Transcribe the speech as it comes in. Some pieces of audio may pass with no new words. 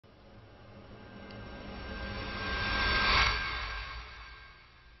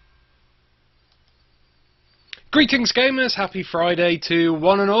Greetings gamers, happy Friday to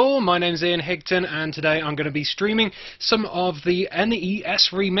one and all. My name's Ian Higton and today I'm going to be streaming some of the NES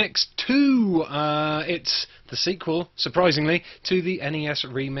Remix 2. It's the sequel, surprisingly, to the NES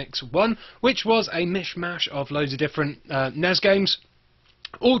Remix 1, which was a mishmash of loads of different NES games,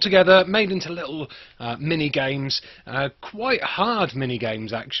 all together, made into little mini games, quite hard mini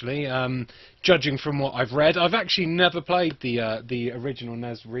games actually, judging from what I've read. I've actually never played the original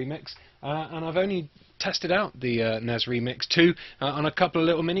NES Remix, and I've only tested out the NES Remix 2 on a couple of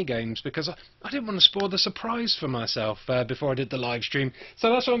little mini games because I didn't want to spoil the surprise for myself before I did the live stream.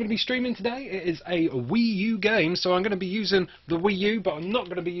 So that's what I'm going to be streaming today. It is a Wii U game, so I'm going to be using the Wii U, but I'm not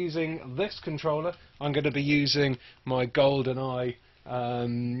going to be using this controller. I'm going to be using my GoldenEye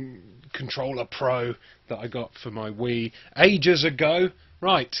controller Pro that I got for my Wii ages ago.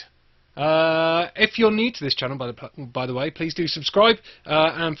 Right. If you're new to this channel, by the way, please do subscribe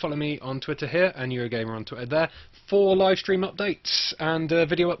and follow me on Twitter here and Eurogamer on Twitter there for live stream updates and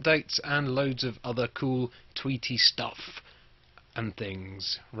video updates and loads of other cool tweety stuff and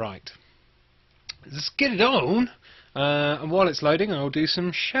things. Right. Let's get it on. And while it's loading, I'll do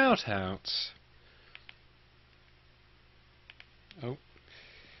some shout outs. Oh.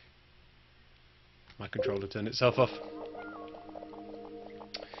 My controller turned itself off.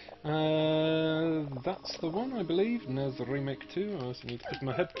 That's the one, I believe. And there's the Remake 2. I also need to put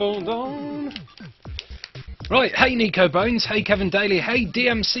my headphones on. Right, hey Nico Bones, hey Kevin Daly, hey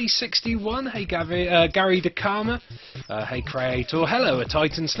DMC61, hey Gary DeKarma, hey Creator, hello A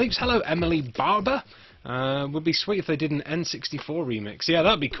Titan Sleeps, hello Emily Barber. Would be sweet if they did an N64 remix. Yeah,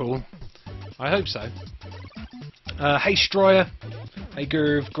 that'd be cool. I hope so. Hey Stroyer, hey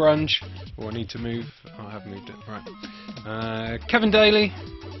Guru of Grunge. Oh, I need to move. Oh, I have moved it. Right. Kevin Daly.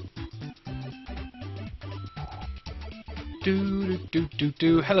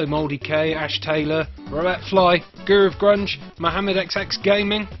 Hello Mouldy K, Ash Taylor, Robert Fly, Guru of Grunge, Mohammed XX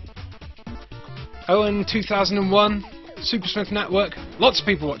Gaming, Owen 2001, Supersmith Network. Lots of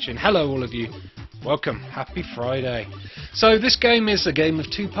people watching. Hello all of you. Welcome. Happy Friday. So this game is a game of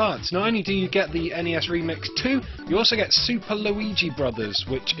two parts. Not only do you get the NES Remix 2, you also get Super Luigi Brothers,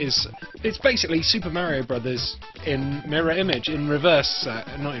 which is, it's basically Super Mario Brothers in mirror image, in reverse,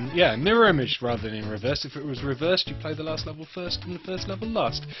 mirror image rather than in reverse. If it was reversed, you play the last level first and the first level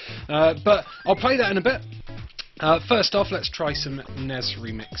last. But I'll play that in a bit. First off, let's try some NES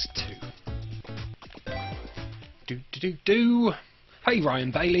Remix 2. Hey Ryan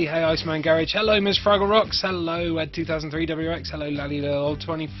Bailey, hey Iceman Garage, hello Ms Fraggle Rocks, hello Ed2003WX, hello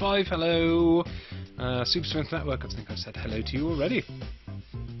Lallydale25, hello Supersmith Network. I think I've said hello to you already.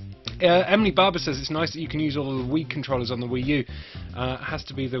 Emily Barber says it's nice that you can use all the Wii controllers on the Wii U. It has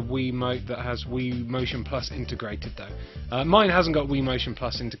to be the Wii Mote that has Wii Motion Plus integrated though. Mine hasn't got Wii Motion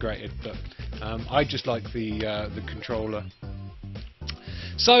Plus integrated, but I just like the controller.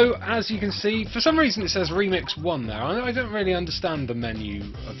 So, as you can see, for some reason it says Remix 1 there. I don't really understand the menu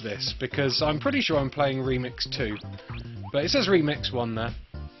of this, because I'm pretty sure I'm playing Remix 2. But it says Remix 1 there.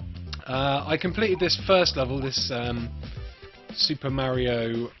 I completed this first level, this Super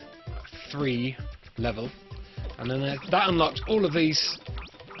Mario 3 level. And then that unlocks all of these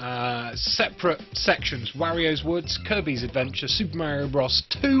separate sections. Wario's Woods, Kirby's Adventure, Super Mario Bros.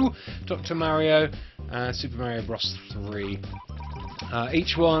 2, Dr. Mario, Super Mario Bros. 3.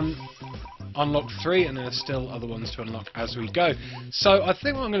 Each one unlocked 3, and there's still other ones to unlock as we go. So I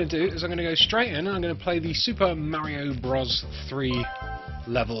think what I'm going to do is I'm going to go straight in and I'm going to play the Super Mario Bros. 3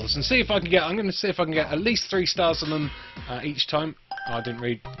 levels and see if I can get. I'm going to see if I can get at least 3 stars on them each time. Oh, I didn't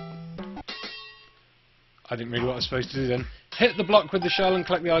read what I was supposed to do then. Hit the block with the shell and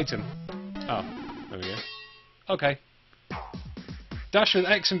collect the item. Oh, there we go. Okay. Dash with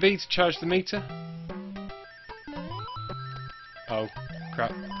X and V to charge the meter. Oh,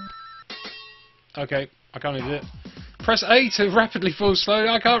 crap. Okay, I can't do it. Press A to rapidly fall slowly.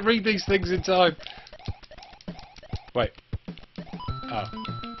 I can't read these things in time. Wait. Oh.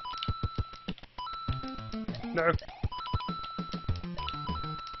 No.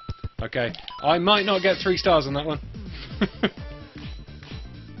 Okay, I might not get 3 stars on that one.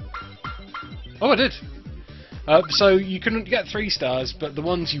 Oh, I did. So you can get 3 stars, but the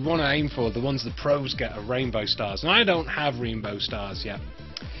ones you want to aim for, the ones the pros get, are rainbow stars. And I don't have rainbow stars yet.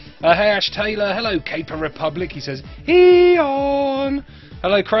 Hey Ash Taylor, hello Caper Republic, he says, Eon!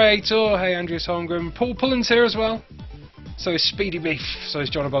 Hello Creator, hey Andreas Holmgren, Paul Pullen's here as well. So is Speedy Beef, so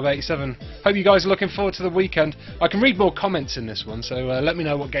is JohnAbob87. Hope you guys are looking forward to the weekend. I can read more comments in this one, so let me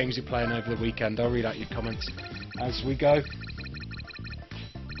know what games you're playing over the weekend. I'll read out your comments as we go.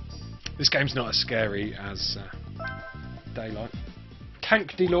 This game's not as scary as Daylight.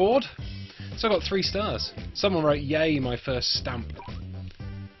 Tank D Lord So I got 3 stars. Someone wrote, "Yay, my first stamp."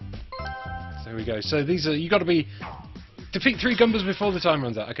 So there we go. So these are, you got to be, defeat 3 Goombas before the time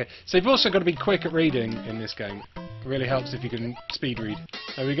runs out. Okay, so you've also got to be quick at reading in this game. It really helps if you can speed read.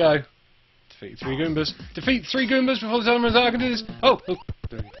 There we go. Defeat 3 Goombas. Defeat 3 Goombas before the time runs out. I can do this. Oh,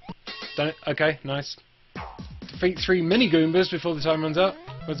 done it. Okay, nice. Defeat 3 mini Goombas before the time runs out.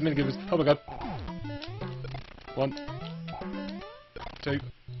 Where's the mini Goombas? Oh my god. 1, 2.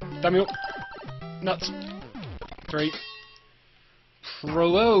 Damn you. Nuts. 3.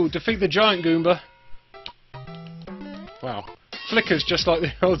 Whoa, defeat the giant Goomba. Wow. Flickers just like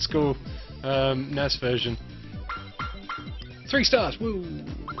the old school NES version. 3 stars. Woo.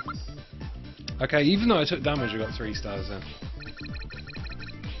 Okay, even though I took damage, I got 3 stars then.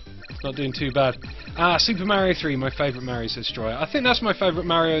 It's not doing too bad. Ah, Super Mario 3, my favourite Mario, says Stroyer. I think that's my favourite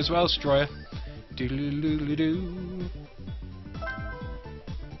Mario as well, Stroyer. Doodle-doo-doo-doo.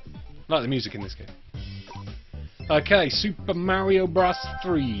 I like the music in this game. Okay, Super Mario Bros.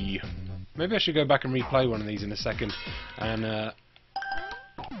 3. Maybe I should go back and replay one of these in a second and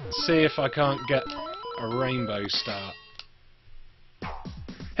see if I can't get a rainbow star.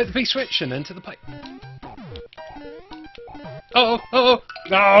 Hit the B switch and enter the pipe. Oh, oh, oh,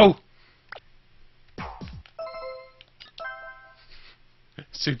 no!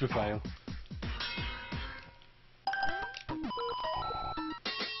 Super fail.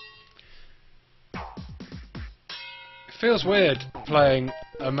 It feels weird playing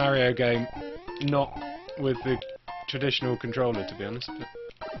a Mario game not with the traditional controller, to be honest. But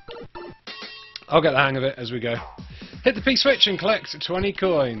I'll get the hang of it as we go. Hit the P switch and collect 20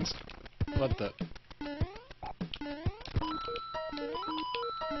 coins. What the?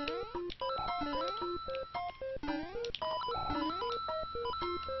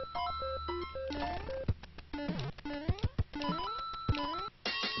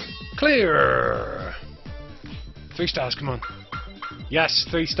 Clear! 3 stars, come on. Yes,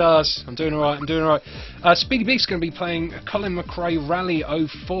 3 stars. I'm doing alright, I'm doing alright. Speedy Beef's going to be playing Colin McRae Rally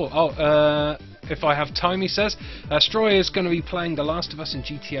 04. Oh, if I have time, he says. Stroy is going to be playing The Last of Us in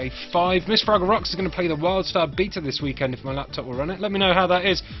GTA 5. Miss Fraggle Rocks is going to play the WildStar Beta this weekend if my laptop will run it. Let me know how that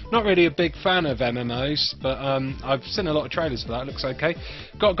is. Not really a big fan of MMOs, but I've seen a lot of trailers for that. Looks okay.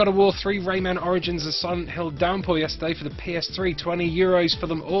 Got God of War 3, Rayman Origins and Silent Hill Downpour yesterday for the PS3. €20 for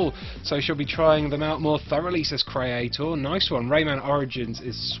them all. So she'll be trying them out more thoroughly, says Creator. Nice one. Rayman Origins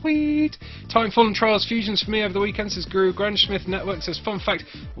is sweet. Timefall and Trials Fusions for me over the weekend, says Guru. Grunge Network says, fun fact,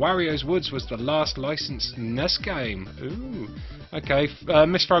 Wario's Woods was the last licensed NES game. Ooh. Okay.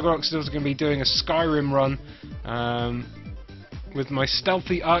 Miss Fraggle Rocks is also going to be doing a Skyrim run with my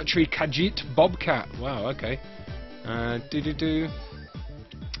stealthy archery Khajiit Bobcat. Wow, okay.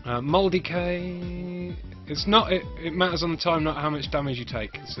 Moldy K. It's not. It matters on the time, not how much damage you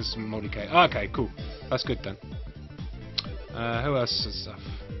take. It says some Moldy K. Okay, cool. That's good then. Who else says stuff?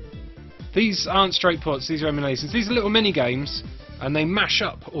 These aren't straight ports. These are emulations. These are little mini games, and they mash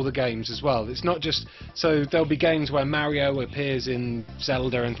up all the games as well. It's not just. So there'll be games where Mario appears in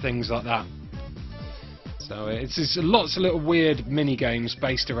Zelda and things like that. So it's lots of little weird mini games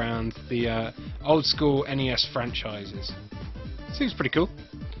based around the old school NES franchises. Seems pretty cool.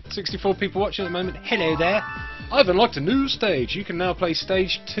 64 people watching at the moment. Hello there. I've unlocked a new stage. You can now play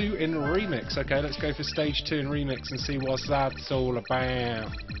stage 2 in Remix. Okay, let's go for stage 2 in Remix and see what that's all about.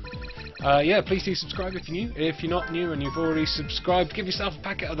 Yeah, please do subscribe if you're new. If you're not new and you've already subscribed, give yourself a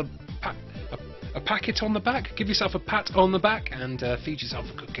packet of the a packet on the back. Give yourself a pat on the back and feed yourself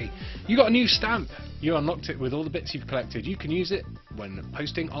a cookie. You got a new stamp. You unlocked it with all the bits you've collected. You can use it when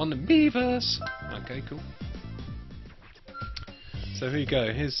posting on Miiverse. Okay, cool. So here you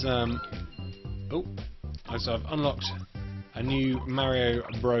go. Here's oh, so I've unlocked a new Mario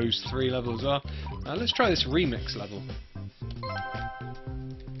Bros 3 level as well. Let's try this remix level.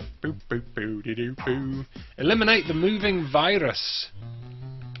 Boop, boop, boo, dee, doo, boo. Eliminate the moving virus.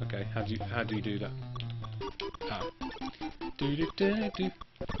 Okay, how do you do that? Oh. Do, do, do, do.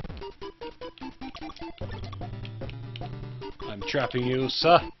 I'm trapping you,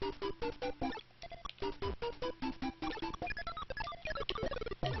 sir.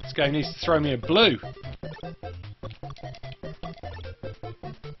 This game needs to throw me a blue.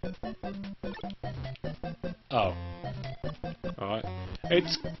 Oh. Alright.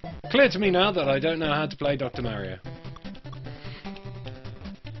 It's clear to me now that I don't know how to play Dr. Mario.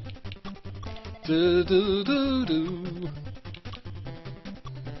 Do, do, do, do.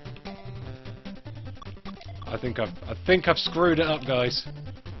 I think I've screwed it up, guys.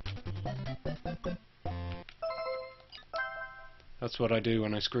 That's what I do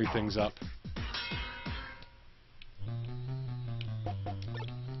when I screw things up.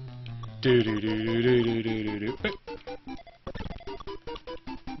 Do do do do do do do do do.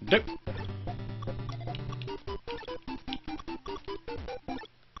 Doop.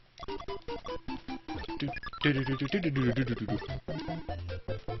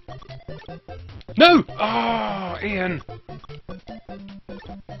 No! Oh, Ian!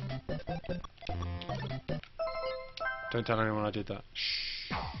 Don't tell anyone I did that.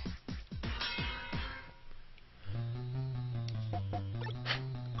 Shh.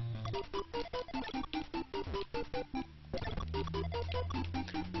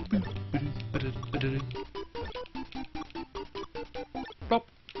 Plop.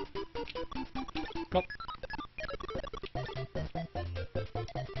 Plop.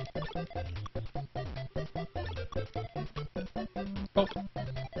 Plop.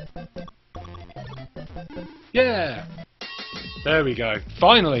 Yeah! There we go.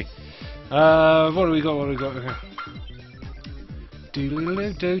 Finally! What do we got? What do we got? Okay.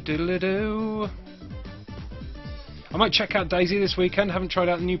 Doodle-doo-doo-doo-doo-doo. I might check out Daisy this weekend. Haven't tried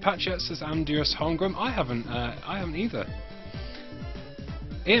out the new patch yet, says Amdius Holmgren. I haven't either.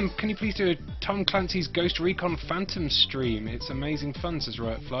 Ian, can you please do a Tom Clancy's Ghost Recon Phantom stream? It's amazing fun, says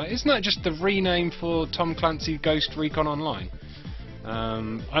Riotfly. Isn't that just the rename for Tom Clancy Ghost Recon Online?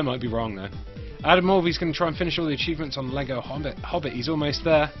 I might be wrong there. Adam Morby's going to try and finish all the achievements on Lego Hobbit. He's almost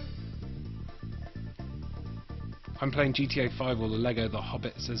there. I'm playing GTA 5 or the Lego The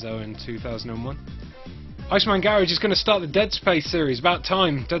Hobbit, says Owen 2001. Iceman Garage is going to start the Dead Space series. About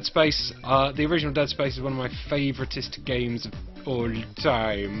time. Dead Space, the original Dead Space is one of my favouriteest games of all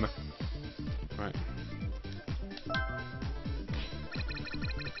time. Right.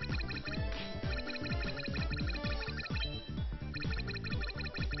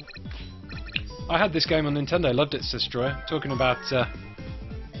 I had this game on Nintendo, loved it, says Destroyer. Talking about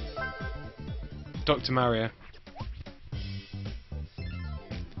Dr. Mario.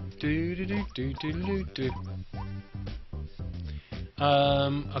 Do do do do do do do.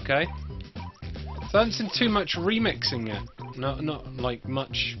 Okay. So I haven't seen too much remixing yet. Not like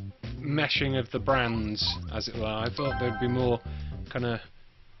much meshing of the brands, as it were. I thought there'd be more kind of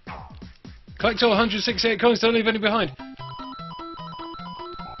collect all 168 coins, don't leave any behind.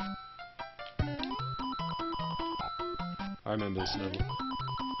 I remember this level.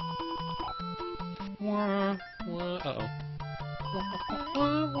 Uh-oh.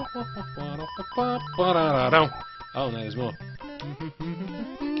 Oh no, there's more.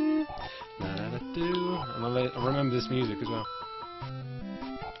 And I remember this music as well.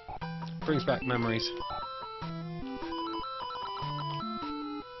 Brings back memories.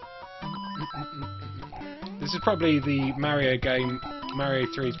 This is probably the Mario game. Mario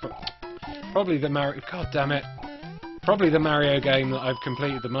 3's probably the Mario. God damn it! Probably the Mario game that I've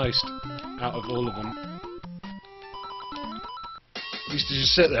completed the most out of all of them. I used to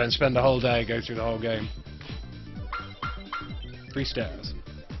just sit there and spend the whole day, go through the whole game. 3 stars.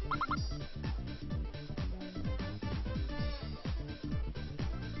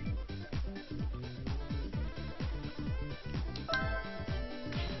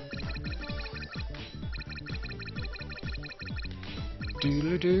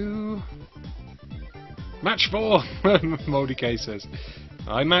 Doodle-doo. Match 4! Moldy K says.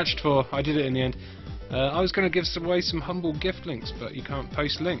 I matched 4. I did it in the end. I was going to give away some humble gift links, but you can't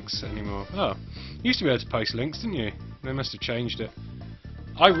post links anymore. Oh, you used to be able to post links, didn't you? They must have changed it.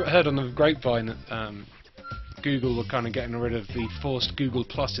 I heard on the grapevine that Google were kind of getting rid of the forced Google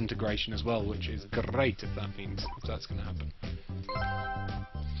Plus integration as well, which is great if that's going to happen.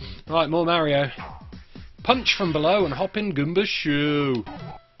 Right, more Mario. Punch from below and hop in Goomba's shoe.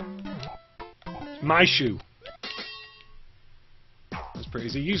 My shoe. That's pretty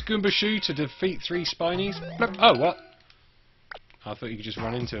easy. Use Goomba's shoe to defeat 3 Spinies. Look. Oh, what? I thought you could just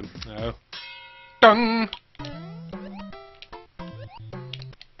run into him. Oh. Dung!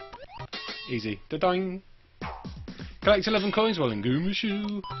 Easy. Da-ding! Collect 11 coins while in Goomba's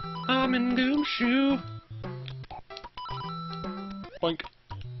shoe. I'm in Goomba's shoe. Boink.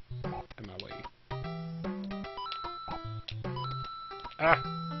 In my way. Ah.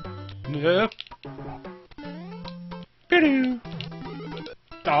 No. Doo-doo.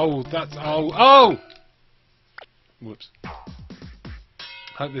 Oh, that's... Oh! Oh! Whoops.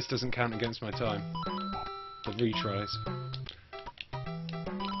 Hope this doesn't count against my time. The retries.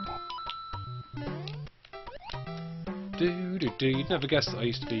 Do-do-do. You'd never guess that I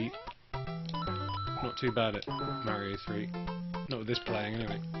used to be not too bad at Mario 3. Not with this playing,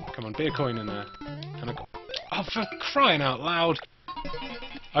 anyway. Come on, be a coin in there. And a oh, for crying out loud!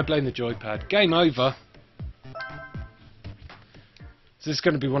 I blame the joypad. Game over! So this is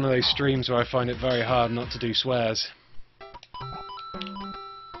going to be one of those streams where I find it very hard not to do swears.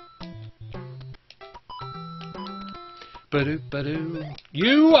 Boop-a-doop-a-doo.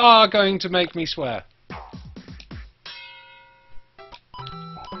 You are going to make me swear.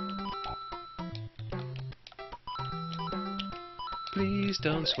 Please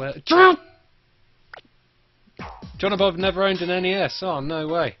don't swear. John and Bob never owned an NES. Oh, no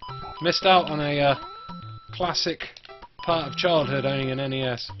way. Missed out on a classic part of childhood, owning an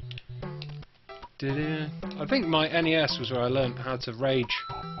NES. I think my NES was where I learnt how to rage.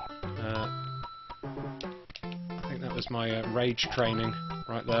 I think that was my rage training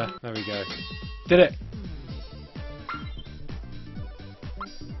right there. There we go. Did it!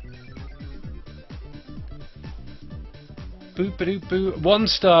 Boop-a-doop-boo. 1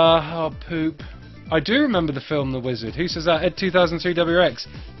 star. Oh, poop. I do remember the film The Wizard. Who says that? Ed 2003 WX.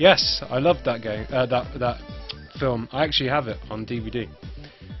 Yes, I loved that game. That film. I actually have it on DVD.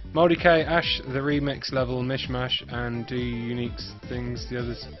 Moldy K, Ash, the remix level, Mishmash, and do unique things. The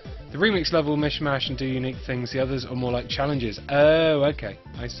others. The remix level, Mishmash, and do unique things. The others are more like challenges. Oh, okay.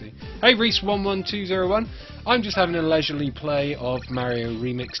 I see. Hey, Reese11201. I'm just having a leisurely play of Mario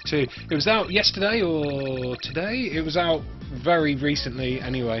Remix 2. It was out yesterday or today? It was out very recently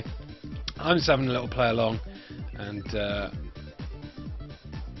anyway. I'm just having a little play along and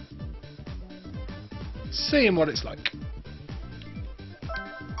seeing what it's like.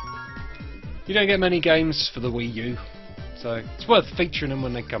 You don't get many games for the Wii U, so it's worth featuring them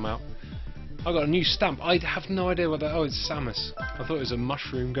when they come out. I got a new stamp. I have no idea what that. Oh, it's Samus. I thought it was a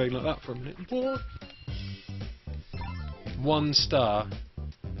mushroom going like that for a minute. What? 1 star.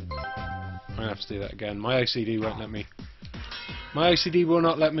 I'm gonna have to do that again. My OCD won't let me. My OCD will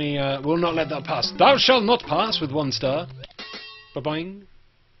not let me. Will not let that pass. Thou shalt not pass with 1 star. Ba bang.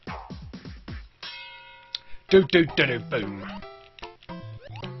 Do do do do boom.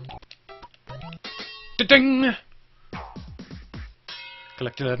 Da ding.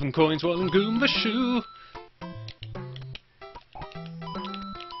 Collect 11 coins while in Goomba shoe.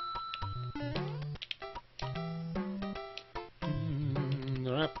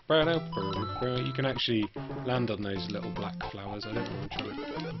 You can actually land on those little black flowers. I don't know what I'm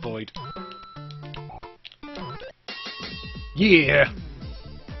trying to avoid. Yeah!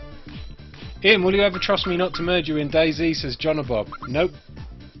 Ian, will you ever trust me not to merge you in DayZ, says John or Bob? Nope.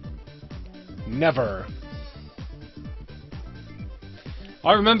 Never.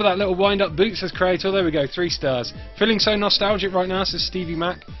 I remember that little wind-up boot, says Creator. There we go, 3 stars. Feeling so nostalgic right now, says Stevie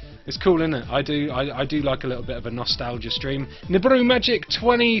Mac. It's cool, isn't it? I do like a little bit of a nostalgia stream. Nibiru Magic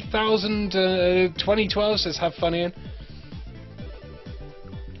 20,000 2012 says have fun, Ian.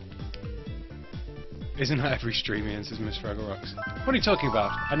 Isn't that every stream, Ian, says Miss Fraggle Rocks. What are you talking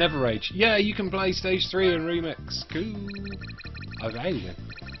about? I never rage. Yeah, you can play Stage 3 and Remix. Cool. Alrighty then.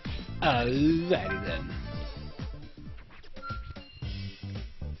 Alrighty then.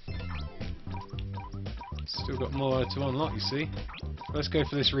 Still got more to unlock, you see. Let's go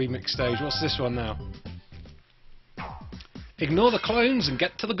for this remix stage. What's this one now? Ignore the clones and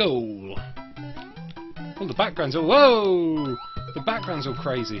get to the goal. Oh, the background's all... Whoa! The background's all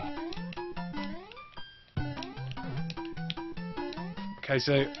crazy. Okay,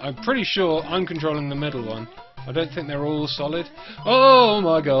 so I'm pretty sure I'm controlling the middle one. I don't think they're all solid. Oh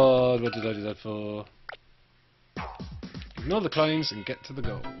my god, what did I do that for? Ignore the clones and get to the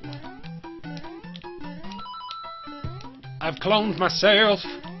goal. I've cloned myself.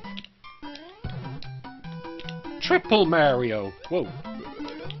 Triple Mario. Whoa.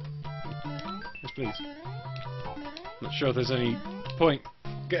 Yes, please. Not sure if there's any point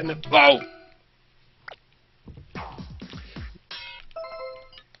getting it. Whoa!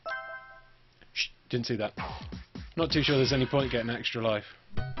 Shh, didn't see that. Not too sure there's any point getting extra life.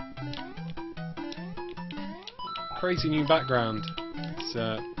 Crazy new background.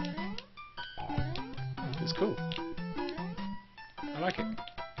 It's cool. I like it.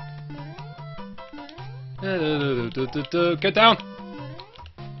 Get down!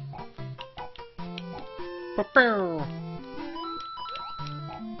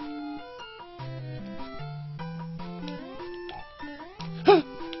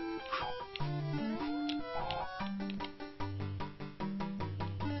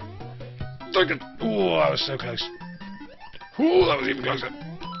 Oh, that was so close. Oh, that was even closer.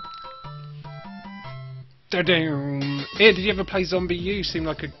 Da-ding. Did you ever play Zombie U? Seemed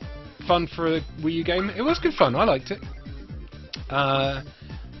like a fun for a Wii U game. It was good fun. I liked it.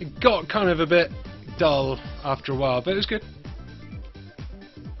 It got kind of a bit dull after a while, but it was good.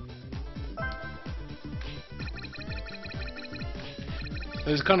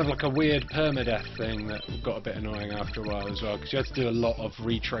 There was kind of like a weird permadeath thing that got a bit annoying after a while as well, because you had to do a lot of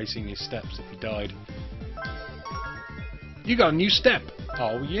retracing your steps if you died. You got a new step!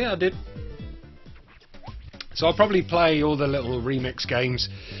 Oh yeah, I did. So I'll probably play all the little remix games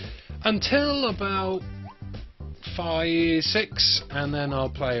until about 5, 6, and then I'll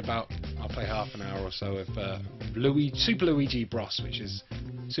play half an hour or so of Super Luigi Bros, which is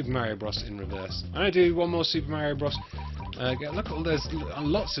Super Mario Bros in reverse. I'm gonna do one more Super Mario Bros. Look at all, there's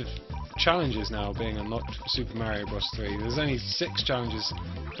lots of challenges now being unlocked for Super Mario Bros 3. There's only 6 challenges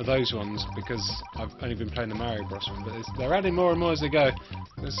for those ones because I've only been playing the Mario Bros one, but they're adding more and more as they go.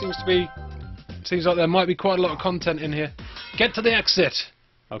 There seems like there might be quite a lot of content in here. Get to the exit.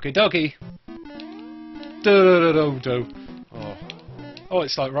 Okie dokie. Do. Oh,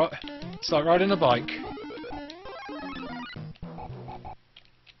 it's like riding a bike.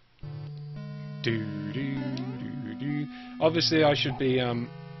 Do. Obviously, I should be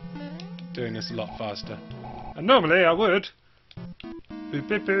doing this a lot faster. And normally I would. Boo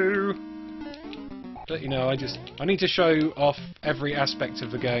boo boo. But you know, I need to show off every aspect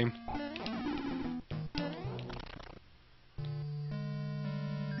of the game.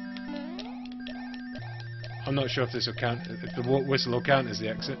 I'm not sure if this will count, if the whistle will count as the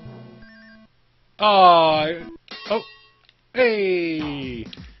exit. Oh, hey!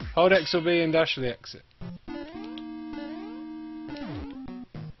 Hold X or B and dash for the exit.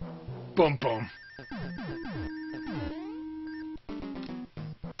 Boom, boom.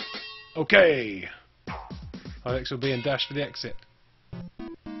 Okay. Hold X or B and dash for the exit.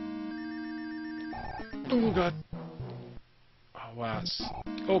 Oh god. Oh wow, it's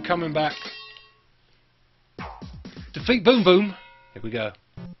all coming back. Defeat Boom Boom. Here we go.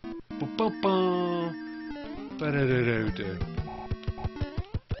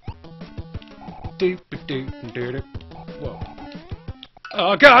 Whoa.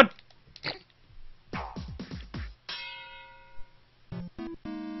 Oh god!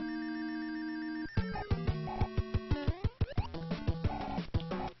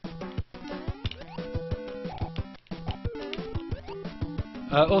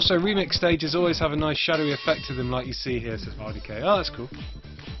 Also, remix stages always have a nice shadowy effect to them, like you see here, says RDK. Oh, that's cool.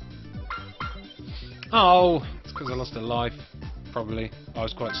 Oh, it's because I lost a life, probably. I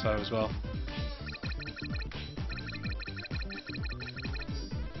was quite slow as well.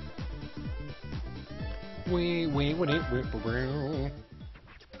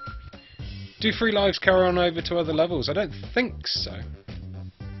 Do 3 lives carry on over to other levels? I don't think so.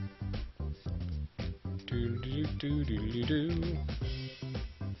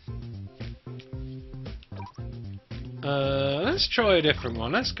 Let's try a different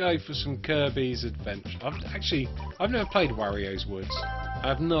one. Let's go for some Kirby's Adventure. I've never played Wario's Woods. I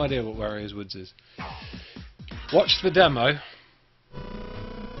have no idea what Wario's Woods is. Watch the demo.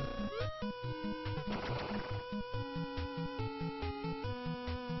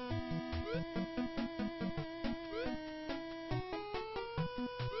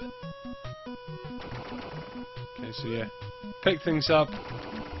 Okay, so yeah, pick things up,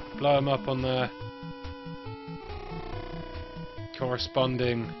 blow them up on there.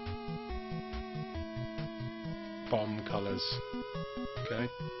 Corresponding bomb colours. Okay.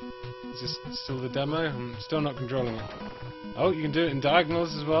 Is this still the demo? I'm still not controlling it. Oh, you can do it in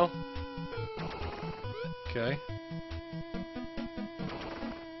diagonals as well. Okay.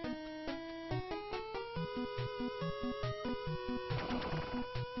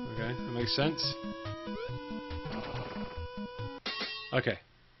 Okay, that makes sense. Okay.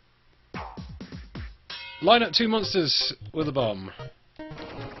 Line up 2 monsters with a bomb.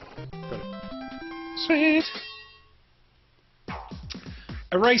 Got it. Sweet!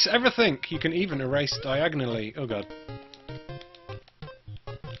 Erase everything! You can even erase diagonally. Oh god.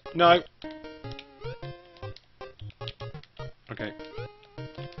 No! Okay.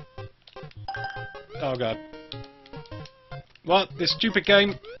 Oh god. What? This stupid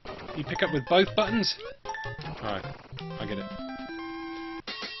game? You pick up with both buttons? Alright, I get it.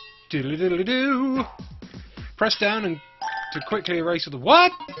 Doodly-doodly-doo! Press down and to quickly erase the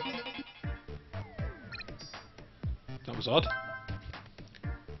what? That was odd.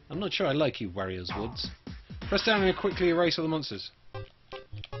 I'm not sure I like you, Wario's Woods. Press down and quickly erase all the monsters.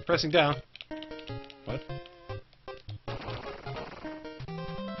 Pressing down. What?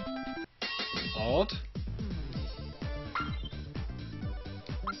 Odd.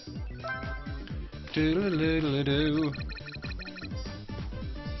 Doodle-doodle-doo.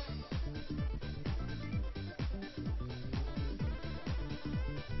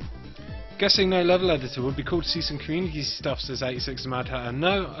 Guessing no level editor. Would be cool to see some community stuff, says 86 Mad Hatter.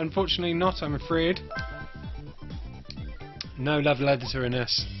 No, unfortunately not, I'm afraid. No level editor in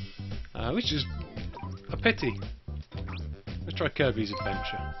this. Which is a pity. Let's try Kirby's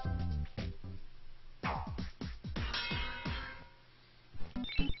Adventure.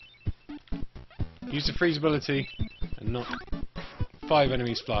 Use the freeze ability and knock 5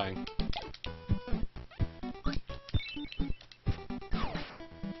 enemies flying.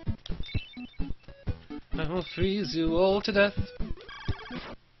 I will freeze you all to death.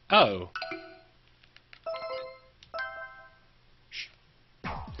 Oh. Shh.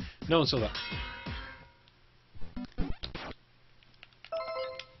 No one saw that.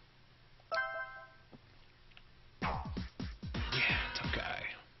 Yeah, tough guy.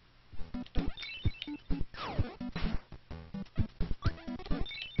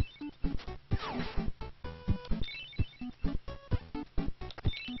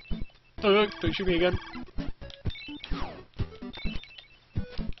 Oh, don't shoot me again.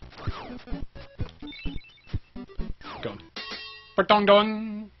 Go on. Ba-dong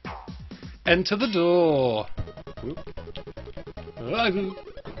dong. Enter the door. Whoop.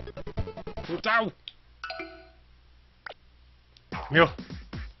 Ow. Yo.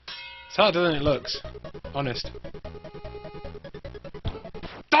 It's harder than it looks. Honest.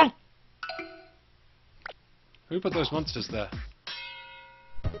 Dong! Who put those monsters there?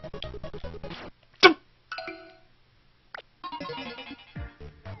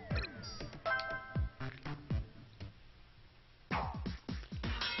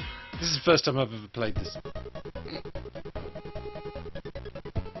 This is the first time I've ever played this.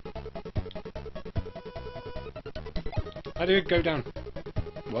 How do you go down?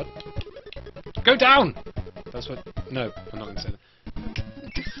 What? Go down! That's what... No, I'm not going to say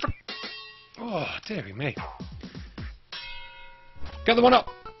that. Oh, dearie me. Get the one up!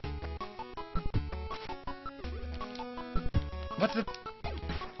 What the...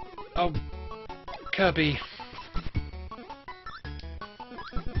 Oh... Kirby...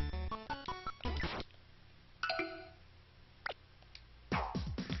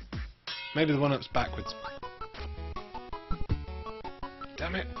 Maybe the one-up's backwards.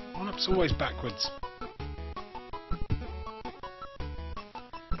 Damn it, one-up's always backwards.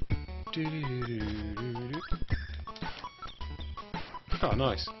 Oh,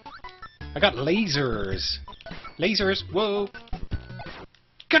 nice. I got lasers. Lasers, whoa.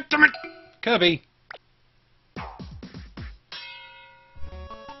 God damn it! Kirby!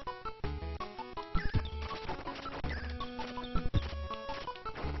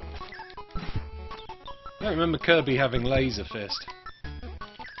 I don't remember Kirby having Laser Fist.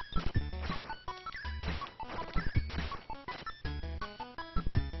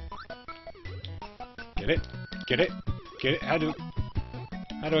 Get it? Get it? Get it? How do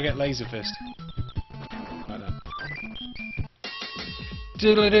I get Laser Fist? Like that.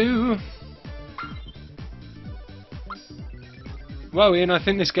 Diddle-doo! Whoa, Ian, I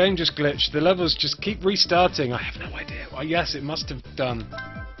think this game just glitched. The levels just keep restarting. I have no idea. Well, yes, it must have done.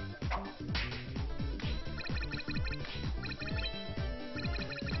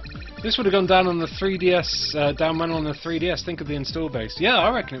 This would have gone down on the 3DS, down well on the 3DS. Think of the install base. Yeah,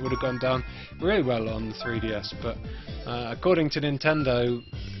 I reckon it would have gone down really well on the 3DS. But according to Nintendo,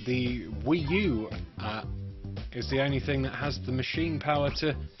 the Wii U is the only thing that has the machine power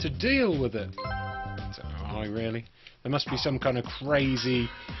to deal with it. So, oh, really? There must be some kind of crazy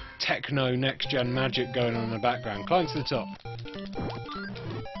techno next-gen magic going on in the background. Climb to the top.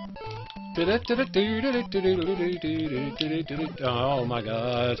 Oh my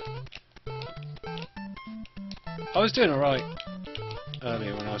god. I was doing alright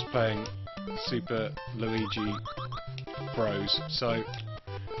earlier when I was playing Super Luigi Bros, so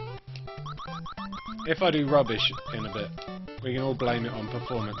if I do rubbish in a bit, we can all blame it on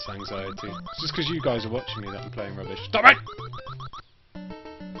performance anxiety. It's just because you guys are watching me that I'm playing rubbish. Stop it!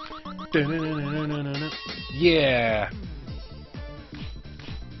 Yeah!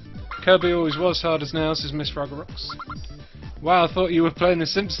 Kirby always was hard as nails, says Miss Froggerocks. Wow, I thought you were playing The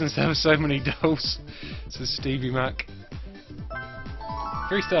Simpsons, there were so many dolls, says Stevie Mac.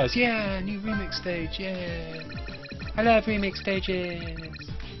 3 stars, yeah, new remix stage, yeah. I love remix stages.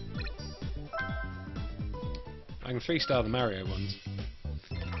 I can 3-star the Mario ones.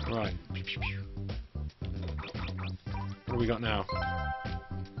 Right. What do we got now?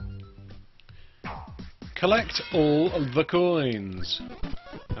 Collect all of the coins.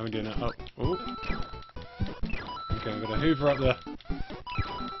 How are we doing that? Oh, oh. Okay, we've got to hoover up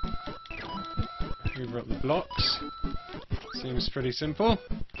the blocks. Seems pretty simple.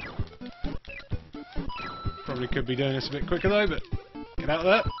 Probably could be doing this a bit quicker though, but get out of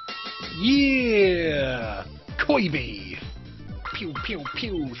there. Yeah! Koibi! Pew pew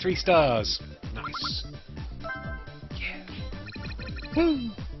pew! 3 stars. Nice. Yeah.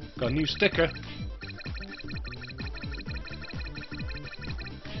 Woo! Got a new sticker.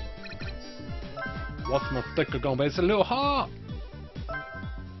 What's my sticker gonna be? It's a little heart!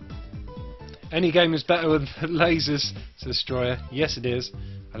 Any game is better with lasers, says Destroyer. Yes, it is.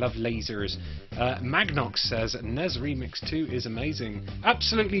 I love lasers. Magnox says NES Remix 2 is amazing.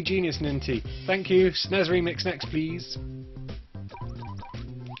 Absolutely genius, Ninty. Thank you. SNES Remix next, please.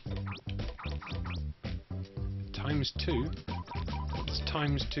 Times 2? What does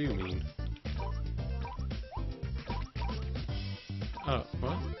times 2 mean? Oh,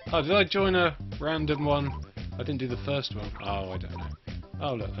 what? Oh, did I join a random one? I didn't do the first one. Oh, I don't know.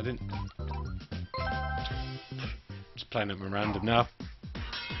 Oh, look, I didn't... Just playing at my random now.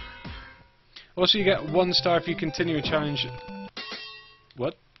 Also, you get 1 star if you continue a challenge...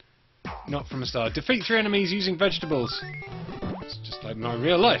 What? Not from a star. Defeat 3 enemies using vegetables. It's just like my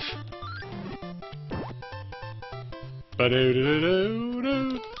real life.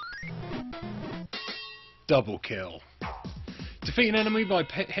 Ba-do-do-do-do-do. Double kill. Defeat an enemy by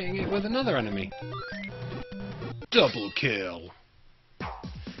hitting it with another enemy. Double kill.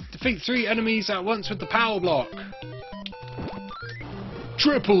 Defeat 3 enemies at once with the power block.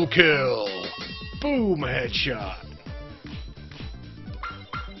 Triple kill. Boom, headshot.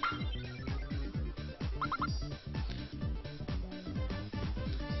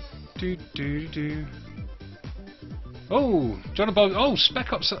 Do do do. Oh, John Bob. Oh,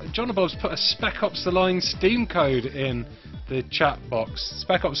 Spec Ops. John Bob's put a Spec Ops The Line Steam code in the chat box.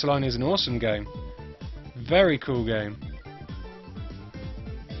 Spec Ops The Line is an awesome game. Very cool game.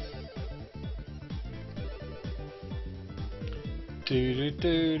 Do do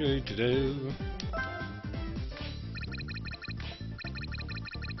do do do do.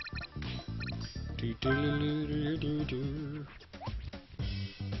 Do do do do do.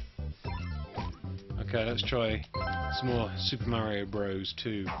 Okay, let's try some more Super Mario Bros.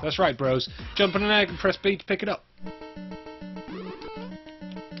 2. That's right, bros. Jump on an egg and press B to pick it up.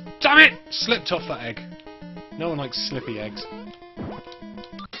 Damn it! Slipped off that egg. No one likes slippy eggs.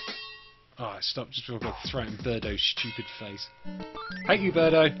 Oh, I stopped just before I threatened Birdo's stupid face. Hate you,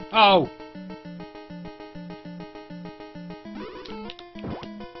 Birdo. Oh!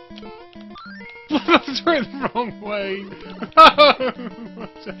 That's went the wrong way.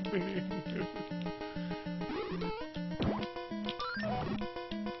 What's happening?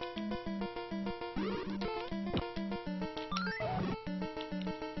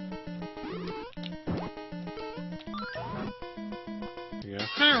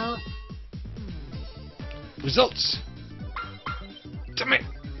 Yeah. Results. Damn it.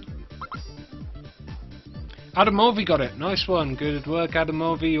 Adamovi got it. Nice one. Good work,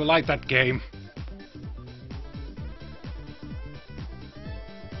 Adamovi. You like that game.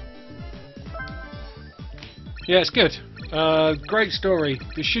 Yeah, it's good. Great story.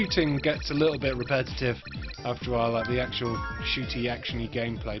 The shooting gets a little bit repetitive after a while, like the actual shooty, actiony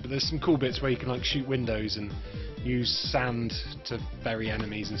gameplay. But there's some cool bits where you can like shoot windows and use sand to bury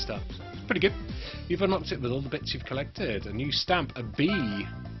enemies and stuff. It's pretty good. You've unlocked it with all the bits you've collected. A new stamp, a B.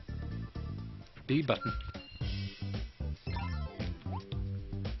 B button.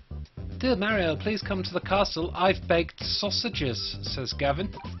 Dear Mario, please come to the castle. I've baked sausages, says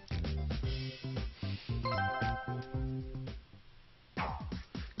Gavin.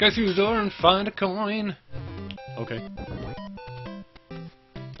 Go through the door and find a coin. Okay.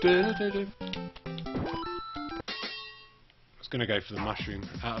 I was going to go for the mushroom,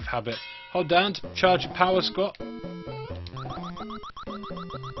 out of habit. Hold down to charge a power squat. I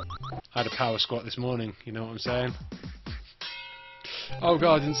had a power squat this morning, you know what I'm saying? Oh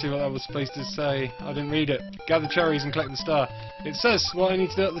god, I didn't see what that was supposed to say. I didn't read it. Gather cherries and collect the star. It says what I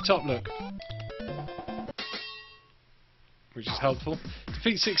need to do at the top, look. Which is helpful.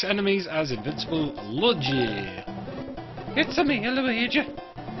 Defeat 6 enemies as invincible Luigi. It's a me, Luigi.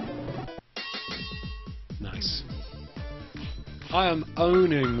 Nice. I am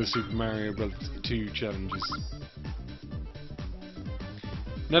owning the Super Mario Bros. 2 challenges.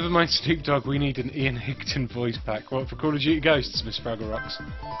 Never mind Snoop Dogg, we need an Ian Higton voice pack. What, for Call of Duty Ghosts, Miss Fraggle Rocks?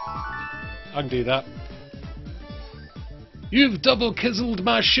 I can do that. You've double kizzled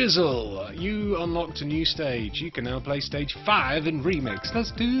my shizzle! You unlocked a new stage. You can now play stage 5 in Remix.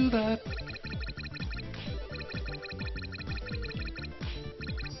 Let's do that!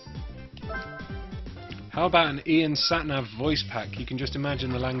 How about an Ian Satnav voice pack? You can just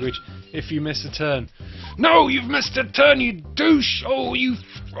imagine the language if you miss a turn. No, you've missed a turn, you douche! Oh, you...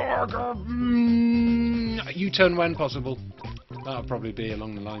 U-turn when possible. That'll probably be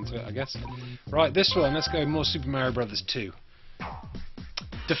along the lines of it, I guess. Right, this one, let's go more Super Mario Bros. 2.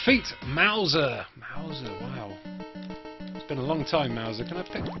 Defeat Mauser. Mauser, wow. It's been a long time, Mauser. Can I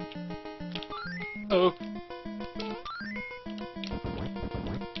pick... Oh.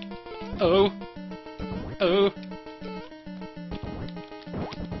 Oh. Oh.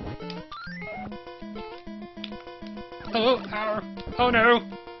 Oh, ow. Oh no!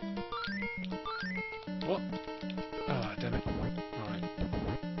 What? Oh, damn it. Alright.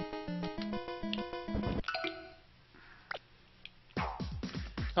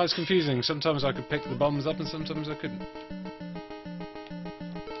 That was confusing. Sometimes I could pick the bombs up and sometimes I couldn't.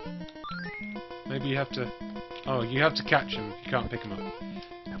 Maybe you have to... Oh, you have to catch them. You can't pick them up.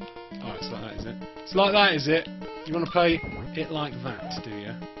 Oh, it's like that, is it? It's like that, is it? You want to play it like that, do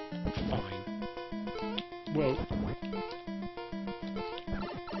you? Fine. Whoa.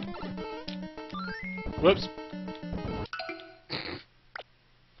 Whoops.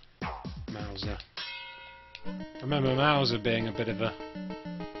 Mauser. I remember Mauser being a bit of a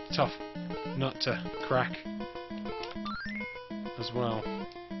tough nut to crack as well.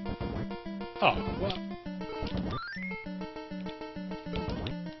 Oh, what?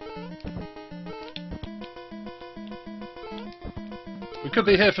 We could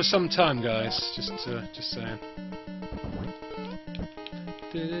be here for some time, guys. Just saying.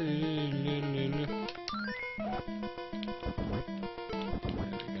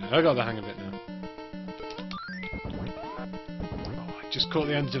 I got the hang of it now. Oh, I just caught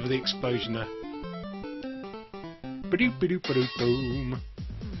the end of the explosion there. Ba-doop, ba-doop, ba-doop, boom.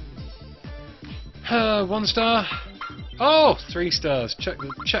 1 star. Oh, 3 stars.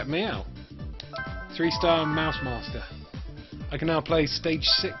 Check me out. 3-star Mouse Master. I can now play stage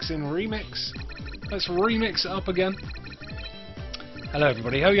 6 in Remix. Let's remix it up again. Hello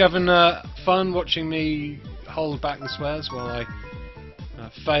everybody. Hope you're having fun watching me hold back the swears while I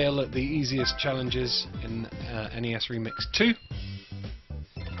fail at the easiest challenges in NES Remix 2.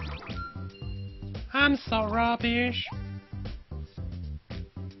 I'm so rubbish. What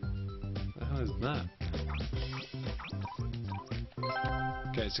the hell is that?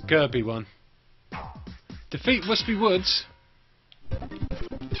 Okay, it's a Kirby one. Defeat Wispy Woods.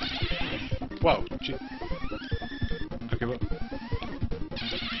 Whoa. Okay, what?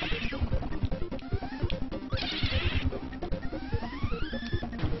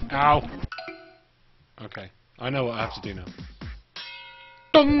 Ow. Okay, I know what I have to do now.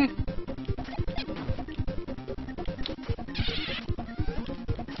 Dong!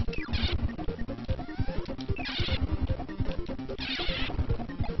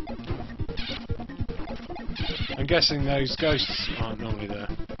 I'm guessing those ghosts aren't normally there.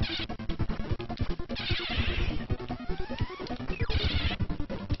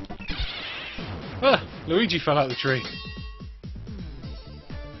 Ah! Luigi fell out of the tree.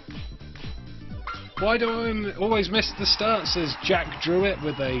 Why do I always miss the start? Says Jack Druitt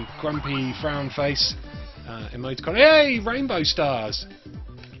with a grumpy frown face. Emoticon. Hey! Rainbow stars!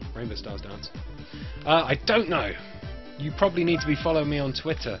 Rainbow stars dance. I don't know. You probably need to be following me on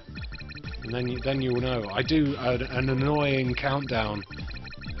Twitter. And then you'll know. I do an annoying countdown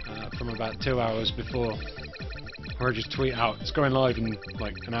from about 2 hours before, where I just tweet out, it's going live in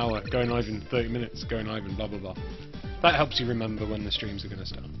like an hour, going live in 30 minutes, going live in blah blah blah. That helps you remember when the streams are going to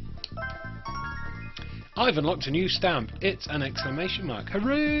start. I've unlocked a new stamp. It's an exclamation mark.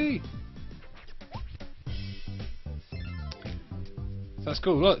 Hooray! That's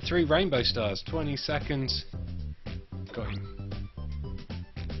cool. Look, 3 rainbow stars. 20 seconds. Got him.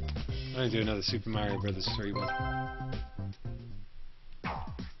 I'm going to do another Super Mario Brothers 3 one.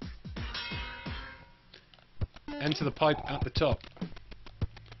 Enter the pipe at the top.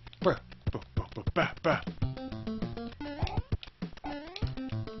 Bruh, bruh, bruh, bruh, bruh, bruh.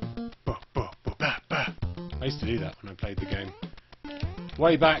 I used to do that when I played the game.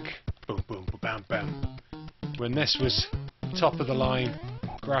 Way back, boom, boom, boom, bam, bam. When this was top of the line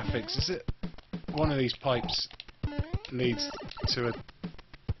graphics. Is it one of these pipes leads to a...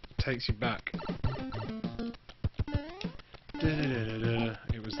 takes you back?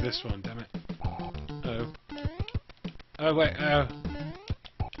 It was this one, damn it. Oh. Oh, wait, oh.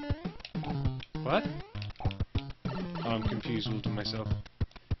 What? Oh, I'm confused all to myself.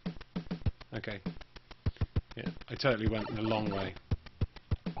 Okay. Yeah, I totally went the long way.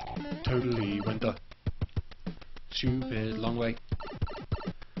 Totally went the stupid long way.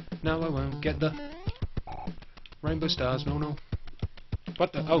 No, I won't get the rainbow stars, no, no.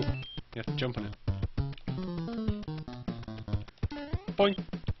 What the? Oh, you have to jump on it. Boing.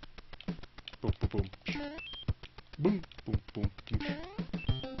 Boom, boom, boom. Boom, boom, boom, boom.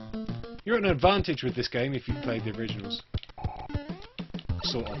 You're at an advantage with this game if you've played the originals.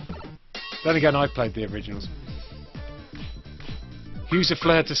 Sort of. Then again, I've played the originals. Use a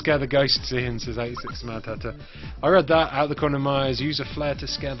flare to scare the ghosts, Ian, says 86 Mad Hatter. I read that out the corner of my eyes. Use a flare to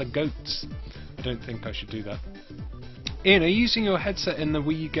scare the goats. I don't think I should do that. Ian, are you using your headset in the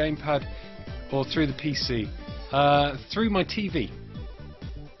Wii U gamepad or through the PC? Through my TV.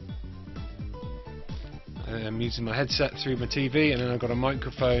 I'm using my headset through my TV, and then I've got a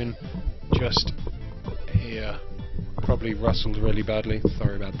microphone just here. Probably rustled really badly.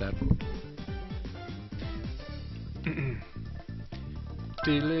 Sorry about that.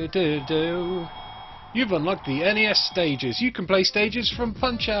 Diddle-diddle. You've unlocked the NES stages. You can play stages from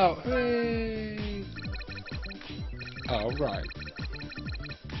Punch-Out. Hooray! Alright.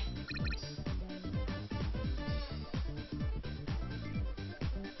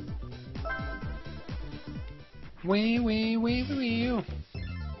 Wee wee wee wee.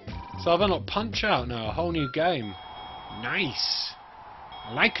 So I've unlocked Punch-Out now, a whole new game. Nice!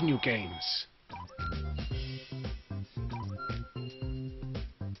 I like new games.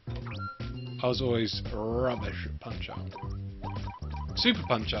 I was always rubbish at Punch-Out. Super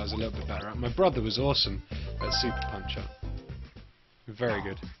Punch-Out is a little bit better at. My brother was awesome at Super Punch-Out. Very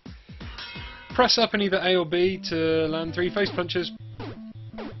good. Press up in either A or B to land 3 face punches.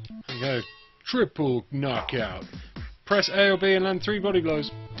 And go triple knockout. Press A or B and land 3 body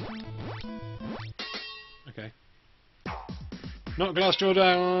blows. Okay. Knock glass jaw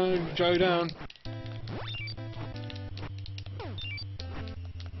down, Joe down.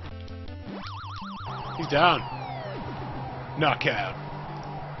 He's down. Knockout.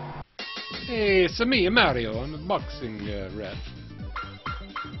 Hey, it's me, Mario. I'm a boxing ref.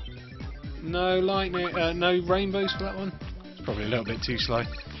 No lightning, no rainbows for that one. It's probably a little bit too slow.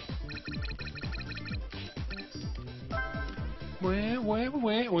 Where?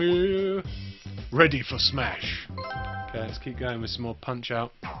 Ready for smash. Okay, let's keep going with some more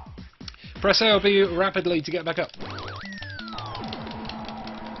Punch-Out. Press A or B rapidly to get back up.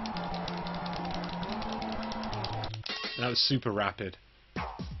 That was super rapid.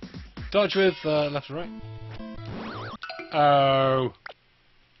 Dodge with left and right. Oh.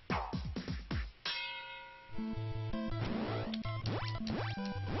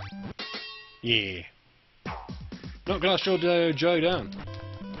 Yeah. Knock glass jaw Joe down.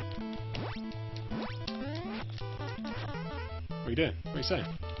 What are you doing? What are you saying?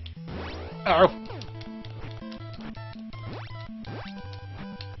 Oh.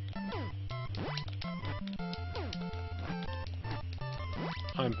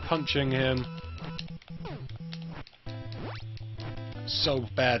 I'm punching him so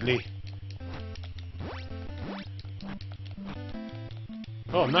badly.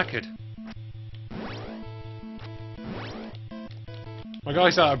 Oh, I'm knackered. My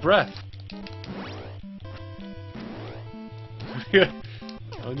guy's out of breath.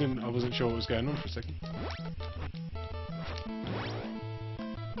 I wasn't sure what was going on for a second.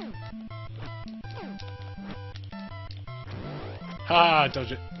 Ah,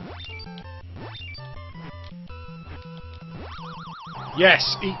 dodge it.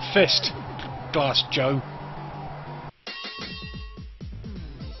 Yes, eat fist, Glass Joe.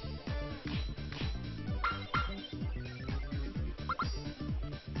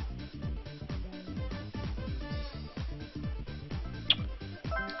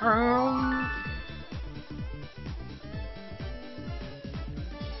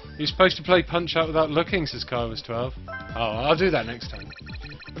 You're supposed to play Punch-Out without looking, says Kai was 12. Oh, I'll do that next time.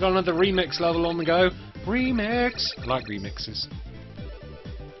 We've got another remix level on the go. Remix! I like remixes.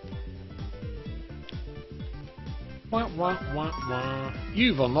 Wah, wah, wah, wah.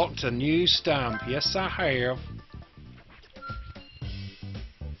 You've unlocked a new stamp. Yes, I have.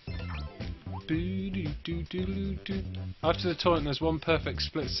 After the taunt, there's one perfect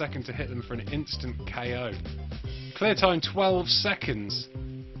split second to hit them for an instant KO. Clear time 12 seconds.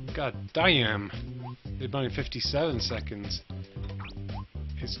 God damn. They've only 57 seconds.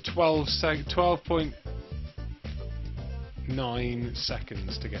 It's 12.9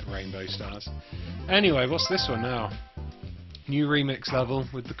 seconds to get rainbow stars. Anyway, what's this one now? New remix level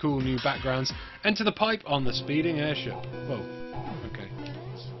with the cool new backgrounds. Enter the pipe on the speeding airship. Whoa. Okay.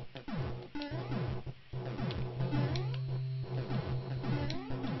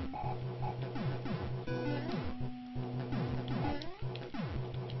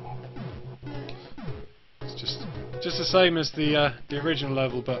 Just the same as the original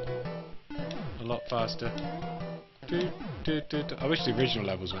level, but a lot faster. I wish the original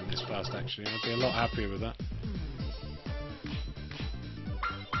levels went this fast, actually. I'd be a lot happier with that.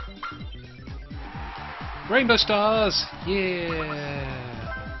 Rainbow stars! Yeah!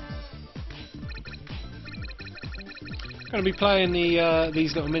 I'm going to be playing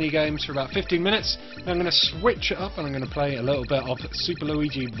these little mini games for about 15 minutes. Then I'm going to switch it up and I'm going to play a little bit of Super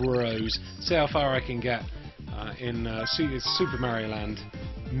Luigi Bros. See how far I can get. In Super Mario Land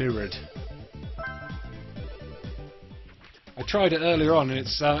Mirrored. I tried it earlier on and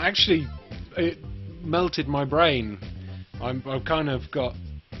it's it melted my brain. I've kind of got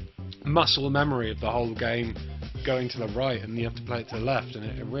muscle memory of the whole game going to the right and you have to play it to the left, and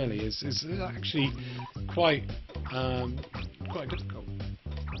it really is actually quite difficult.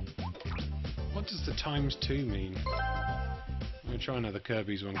 What does the ×2 mean? I'm going to try another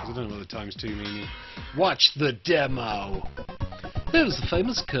Kirby's one because I don't know what the ×2 means. Watch the demo! There's the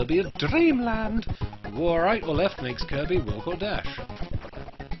famous Kirby of Dreamland! Right or left makes Kirby walk or dash.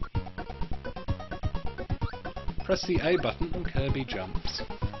 Press the A button and Kirby jumps.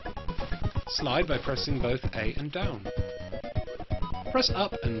 Slide by pressing both A and down. Press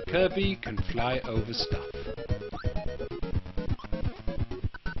up and Kirby can fly over stuff.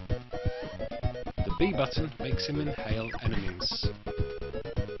 The B button makes him inhale enemies.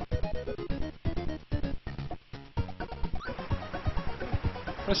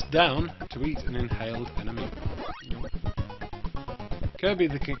 Press down to eat an inhaled enemy. Kirby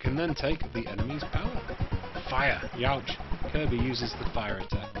can then take the enemy's power. Fire! Youch! Kirby uses the fire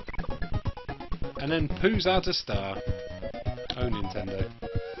attack. And then poos out a star. Oh, Nintendo.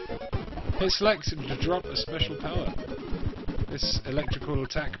 Hit select to drop a special power. This electrical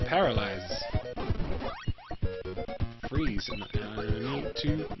attack paralyzes. Freeze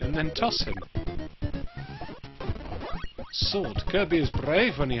and then toss him. Sword. Kirby is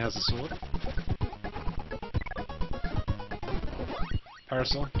brave when he has a sword.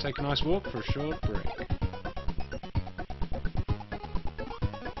 Parasol. Take a nice walk for a short break.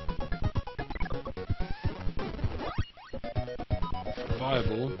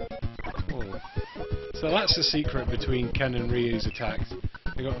 Fireball. Oh. So that's the secret between Ken and Ryu's attacks.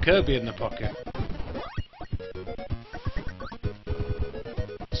 They got Kirby in the pocket.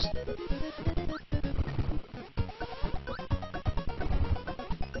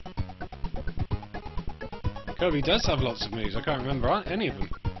 Kirby does have lots of moves. I can't remember any of them.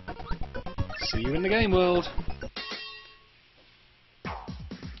 See you in the game world.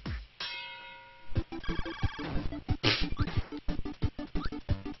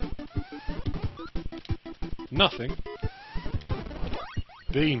 Nothing.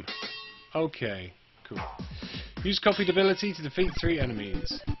 Beam. Okay, cool. Use copied ability to defeat 3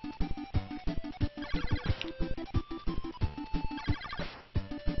 enemies.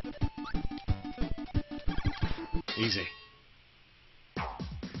 Easy.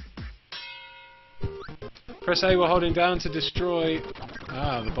 Press A while holding down to destroy...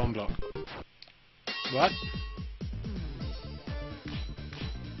 Ah, the bomb block. What?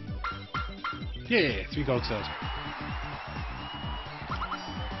 Yeah, 3 gold stars.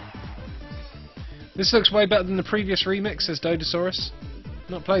 This looks way better than the previous remix, says Dodosaurus.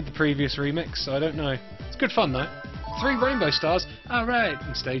 Not played the previous remix, so I don't know. It's good fun though. 3 rainbow stars. Alright,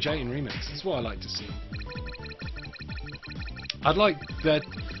 in stage 8 in remix. That's what I like to see. I would like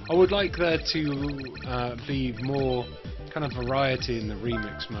there to be more kind of variety in the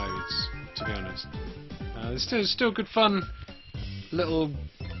remix modes, to be honest. There's still good fun, little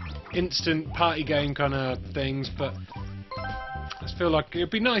instant party game kind of things, but I just feel like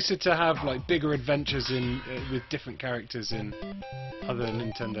it'd be nicer to have like bigger adventures in with different characters in other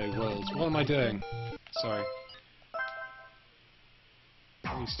Nintendo worlds. What am I doing? Sorry.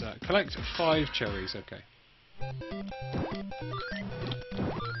 Restart. Collect 5 cherries. Okay. Ain't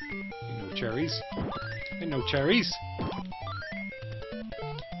no cherries. Ain't no cherries.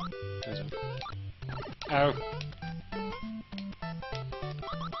 There's one. Ow.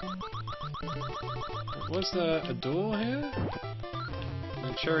 Was there a door here?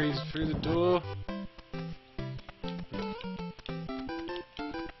 No cherries through the door.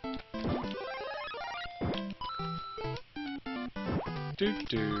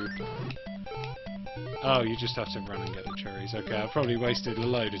 Doo-doo. Oh, you just have to run and get the cherries. Okay, I probably wasted a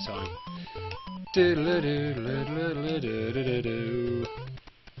load of time.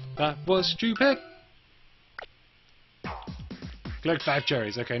 That was stupid. Collect 5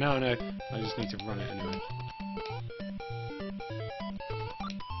 cherries. Okay, now I know. I just need to run it anyway.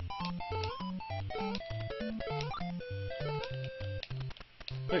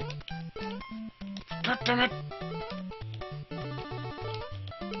 Hey. God damn it!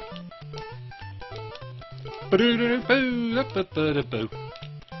 Ba-do-do-do-boo-da-ba-ba-da-boo.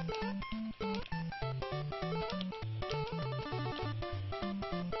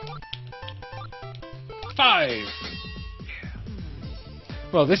 Five!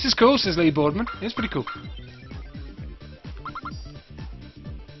 Well, this is cool, says Lee Boardman. It's pretty cool.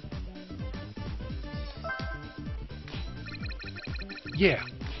 Yeah.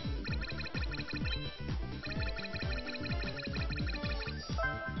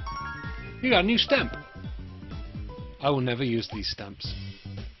 You got a new stamp. I will never use these stamps.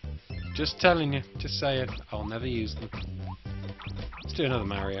 Just telling you, just say it. I'll never use them. do another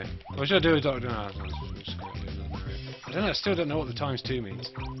Mario. Or should I do a Doctor? No, I'll just do another Mario. I don't know. I still don't know what the times 2 means.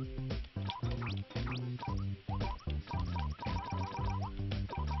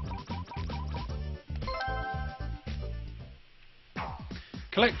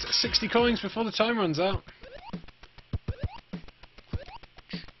 Collect 60 coins before the time runs out.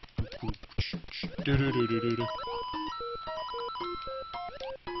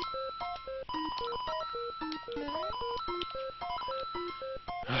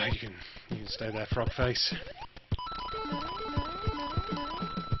 Ah, you can stay there, frog face.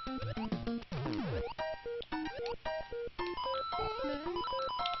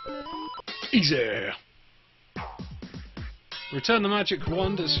 Easy. Return the magic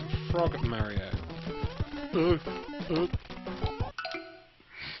wand as Frog Mario.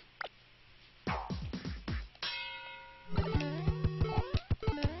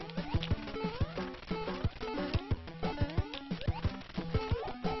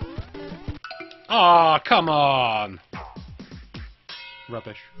 Ah, come on!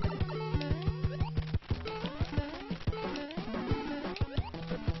 Rubbish.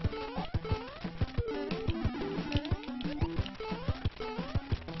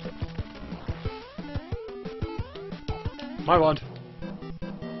 My wand.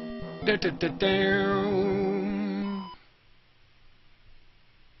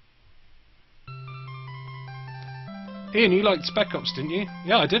 Ian, you liked Spec Ops, didn't you?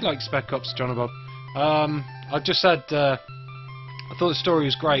 Yeah, I did like Spec Ops, John and Bob. I just said I thought the story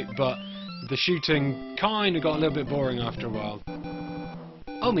was great, but the shooting kind of got a little bit boring after a while.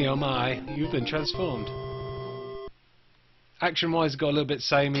 Oh me, oh my, you've been transformed. Action-wise, it got a little bit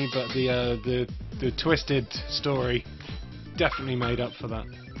samey, but the twisted story definitely made up for that.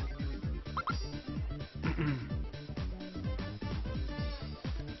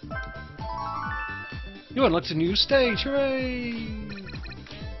 You unlocked a new stage, hooray!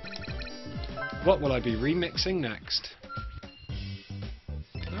 What will I be remixing next?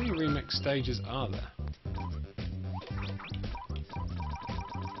 How many remix stages are there?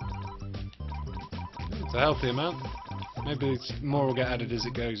 It's a healthy amount. Maybe more will get added as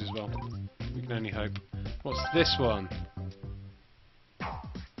it goes as well. We can only hope. What's this one?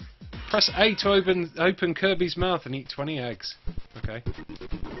 Press A to open Kirby's mouth and eat 20 eggs. Okay.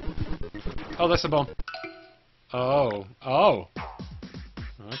 Oh, that's a bomb. Oh. Oh.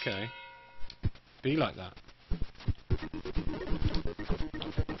 Okay. Be like that.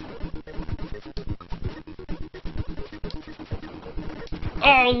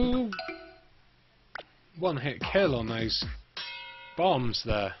 Oh! One hit kill on those bombs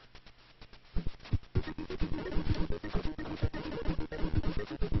there.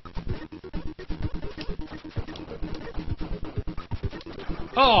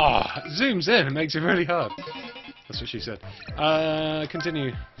 Oh! It zooms in and makes it really hard. That's what she said.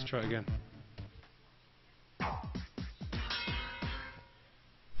 Continue. Let's try it again.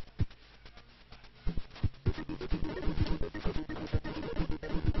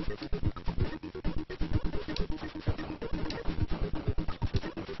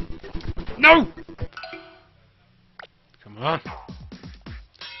 No! Come on.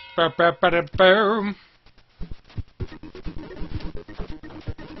 Boom.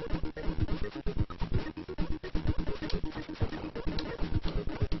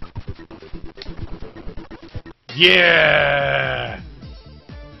 Yeah!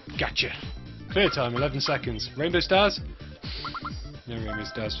 Gotcha. Clear time, 11 seconds. Rainbow stars? No rainbow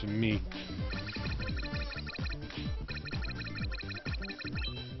stars for me.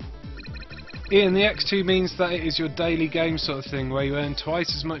 Ian, the X2 means that it is your daily game sort of thing, where you earn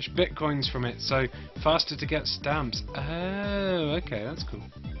twice as much bitcoins from it, so faster to get stamps. Oh, okay, that's cool.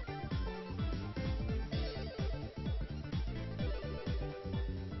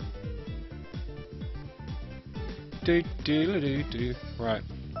 Right.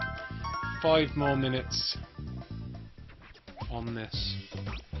 5 more minutes on this.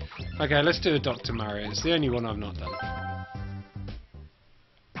 Okay, let's do a Dr. Mario. It's the only one I've not done.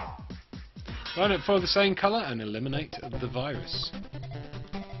 Line it for the same colour and eliminate the virus.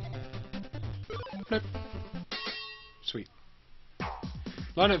 Flip. Sweet.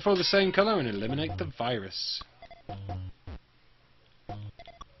 Line it for the same colour and eliminate the virus.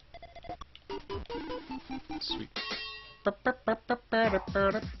 Sweet.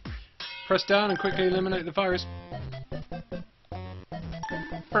 Press down and quickly eliminate the virus.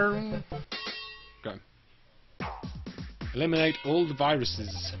 Go. Eliminate all the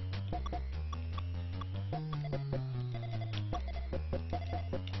viruses.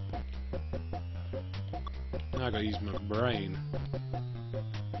 Now I gotta use my brain.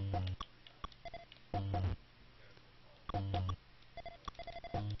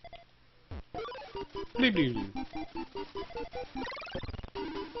 Bleep, bleep, bleep.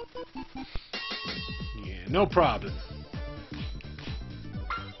 Yeah, no problem.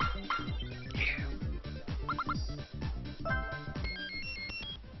 Yeah.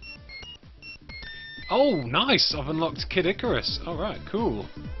 Oh, nice! I've unlocked Kid Icarus. Alright, cool.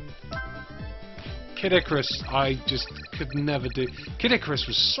 Kid Icarus, I just could never do. Kid Icarus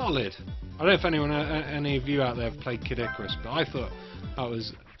was solid. I don't know if any of you out there have played Kid Icarus, but I thought that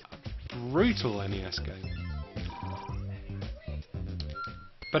was a brutal NES game.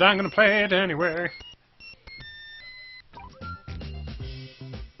 But I'm gonna play it anyway.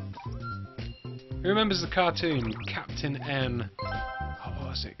 Who remembers the cartoon Captain N? Oh, what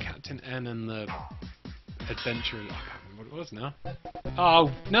was it? Captain N and the Adventure. I can't remember what it was now.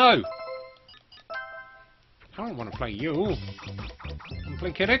 Oh no! I don't want to play you. I want to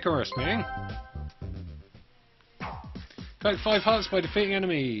play Kid Icarus, man. Collect 5 hearts by defeating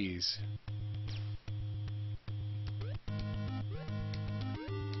enemies.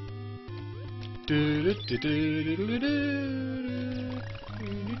 I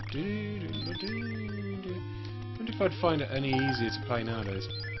wonder if I'd find it any easier to play nowadays.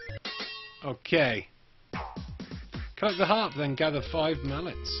 Okay. Collect the harp, then gather 5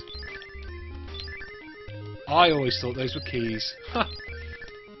 mallets. I always thought those were keys. Ha!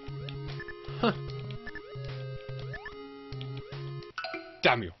 Huh.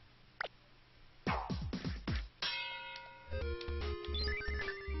 Damn you.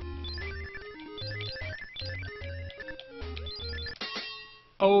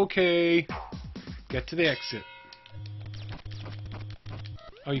 Okay. Get to the exit.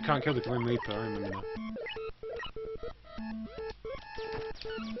 Oh, you can't kill the Grim Reaper, I remember that.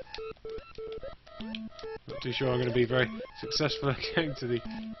 Not too sure I'm going to be very successful at getting to the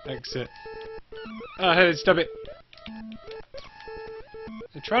exit. Ah, hey, stop it!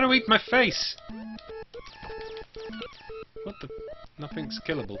 They're trying to eat my face! What the? Nothing's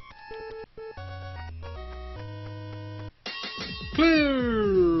killable.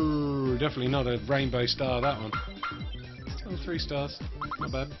 Clear! Definitely not a rainbow star, that one. Still 3 stars.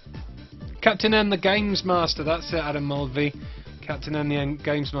 Not bad. Captain N the Games Master, that's it, Adam Mulvey. Captain N the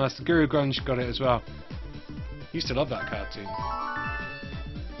Games Master. Guru Grunge got it as well. Used to love that cartoon.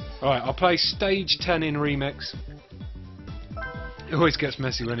 Alright, I'll play Stage 10 in Remix. It always gets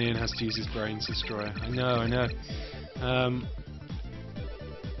messy when Ian has to use his brains destroyer. I know.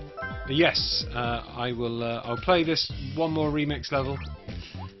 But yes, I'll play this one more remix level,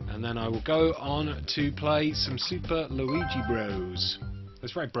 and then I will go on to play some Super Luigi Bros.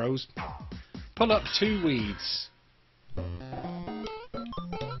 That's right, bros. Pull up 2 weeds.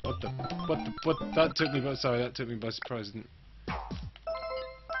 What? That took me by surprise. Didn't.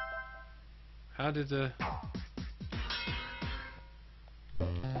 How did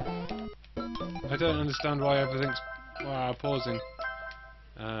I don't understand why everything's pausing.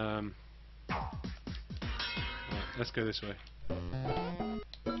 Right, let's go this way.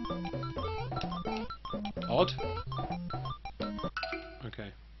 Odd.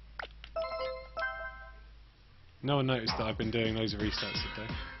 Okay. No one noticed that I've been doing loads of restarts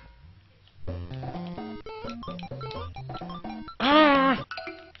today. Ah!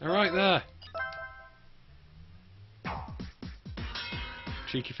 They're right there.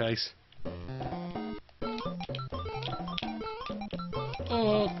 Cheeky face.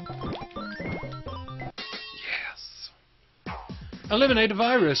 Oh. Yes. Eliminate a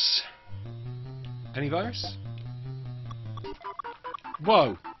virus. Any virus?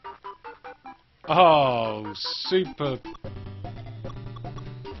 Whoa. Oh, super.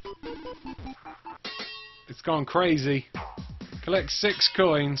 It's gone crazy. Collect 6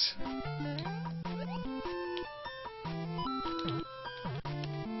 coins.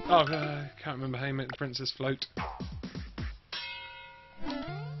 Oh, I can't remember how you make the princess float.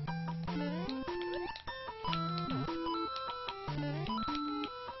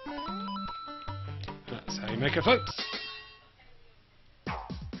 That's how you make a float.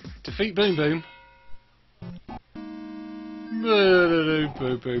 Defeat Boom Boom. Boom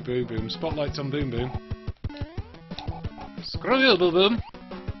boom boom boom. Spotlights on Boom Boom. Scroll Boom Boom.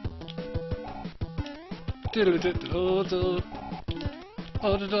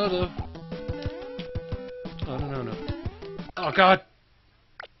 Oh no. Oh god.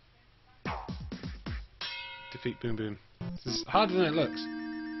 Defeat Boom Boom. This is harder than it looks.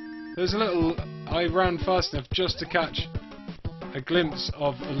 There's a little. I ran fast enough just to catch a glimpse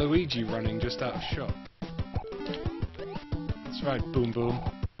of a Luigi running just out of shot. That's right, Boom Boom.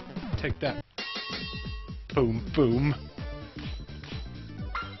 Take that. Boom Boom.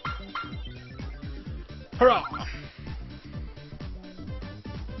 Hurrah!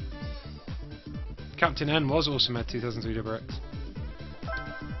 Captain N was also made 2003 WX.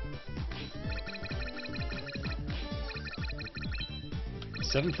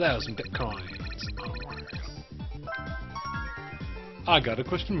 $7,000 bitcoins. Oh. I got a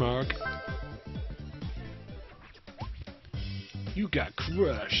question mark. You got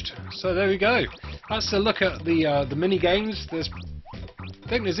crushed. So there we go. That's a look at the mini games. I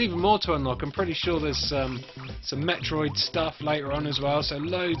think there's even more to unlock. I'm pretty sure there's some Metroid stuff later on as well. So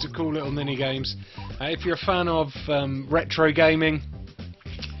loads of cool little mini games. If you're a fan of retro gaming,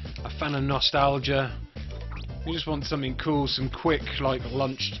 a fan of nostalgia, you just want something cool, some quick like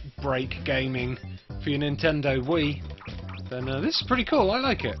lunch break gaming for your Nintendo Wii, then this is pretty cool. I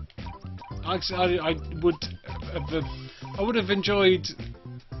like it. I would have enjoyed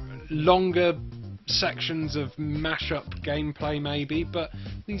longer sections of mashup gameplay maybe, but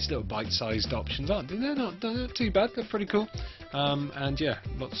these little bite-sized options aren't. They're not too bad. They're pretty cool. And yeah,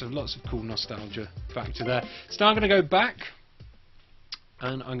 lots of cool nostalgia factor there. So now I'm going to go back,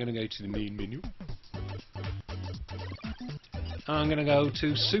 and I'm going to go to the main menu. I'm going to go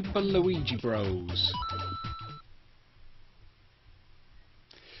to Super Luigi Bros.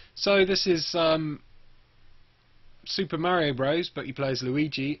 So this is Super Mario Bros, but you play as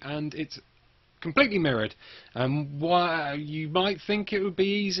Luigi, and it's completely mirrored. Why you might think it would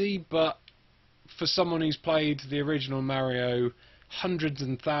be easy, but for someone who's played the original Mario hundreds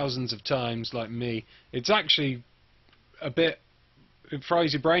and thousands of times, like me, it's actually a bit. It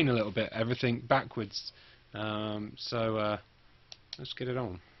fries your brain a little bit. Everything backwards. Let's get it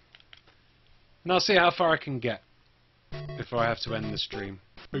on. And I'll see how far I can get before I have to end the stream.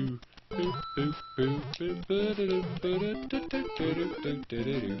 I'm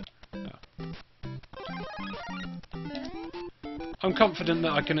confident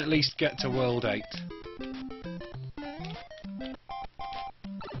that I can at least get to World 8.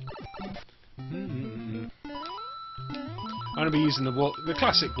 I'm going to be using the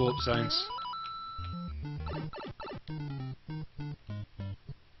classic warp zones.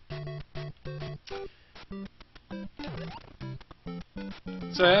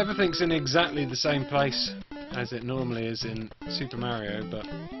 So everything's in exactly the same place as it normally is in Super Mario, but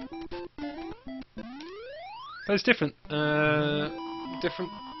it's different.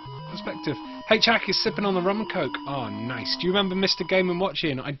 Different perspective. H-Hack is sipping on the rum and coke. Oh, nice. Do you remember Mr. Game & Watch,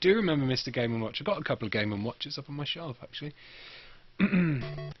 Ian? I do remember Mr. Game & Watch. I've got a couple of Game & Watches up on my shelf, actually.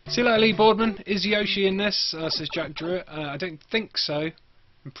 See you later, Lee Boardman. Is Yoshi in this? Says Jack Druitt. I don't think so.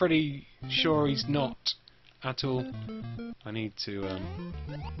 I'm pretty sure he's not at all. I need to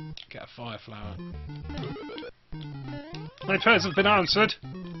get a fire flower. My prayers have been answered.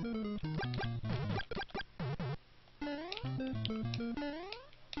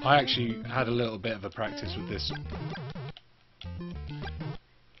 I actually had a little bit of a practice with this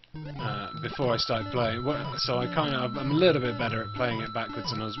before I started playing, so I'm a little bit better at playing it backwards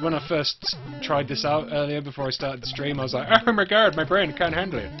than I was. When I first tried this out earlier before I started the stream, I was like, oh my god, my brain can't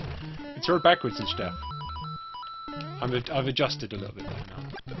handle it. It's all backwards and stuff. I've adjusted a little bit there now.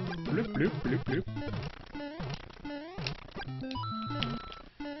 Bloop, bloop, bloop, bloop.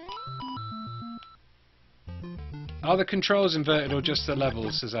 Are the controls inverted or just the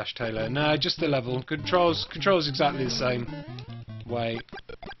levels, says Ash Taylor? No, just the level. Controls exactly the same way.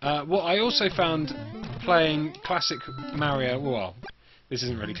 What I also found playing classic Mario, well, this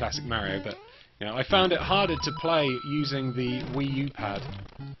isn't really classic Mario, but you know, I found it harder to play using the Wii U pad.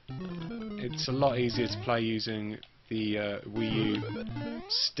 It's a lot easier to play using the Wii U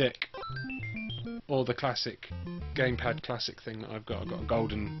stick or the classic gamepad classic thing that I've got. I've got a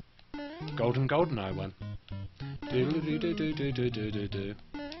golden eye one.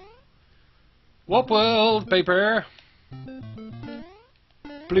 What world, paper?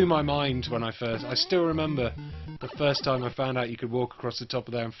 Blew my mind when I still remember the first time I found out you could walk across the top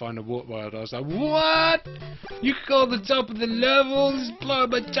of there and find a warp world. I was like, what? You could go to the top of the levels? Blow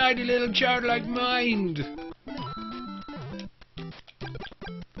my tiny little childlike mind.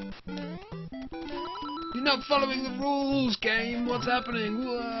 You're not following the rules, game. What's happening?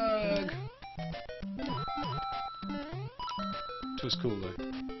 Work. It was cool though.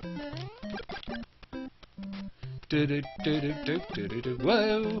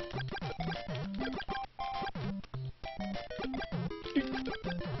 Whoa!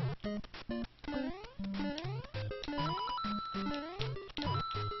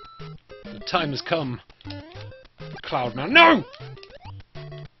 The time has come. Cloudman, no!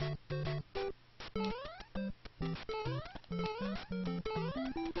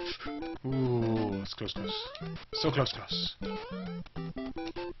 Ooh, it's close. So close.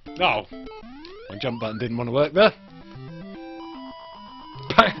 Oh! My jump button didn't want to work there.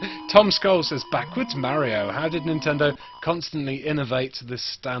 Tom Skull says, backwards Mario. How did Nintendo constantly innovate to this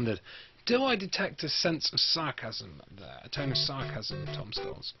standard? Do I detect a sense of sarcasm there? A tone of sarcasm, Tom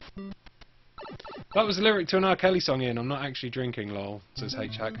Skulls. That was a lyric to an R. Kelly song, Ian. I'm not actually drinking, lol, says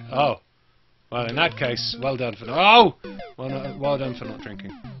H-Hack. Oh. Well, in that case, well done for... Oh! Well done for not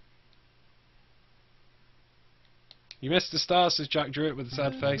drinking. You missed the star, says Jack Druitt with a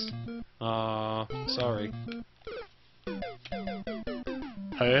sad face. Ah, sorry.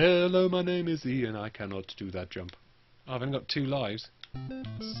 Hello, my name is Ian. I cannot do that jump. Oh, I've only got 2 lives.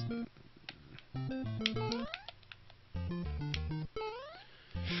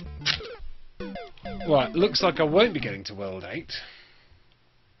 Right, looks like I won't be getting to World 8.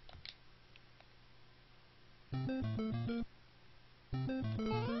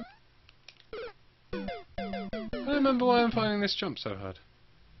 I remember why I'm finding this jump so hard.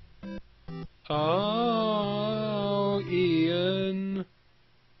 Oh, Ian.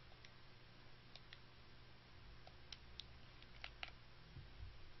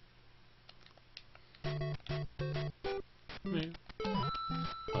 Yeah.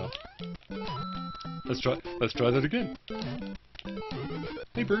 Well, let's try that again.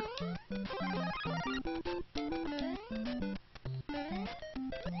 Hey, bird.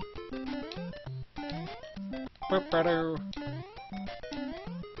 So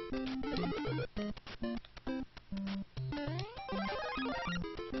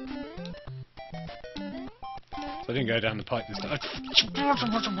I didn't go down the pipe this time.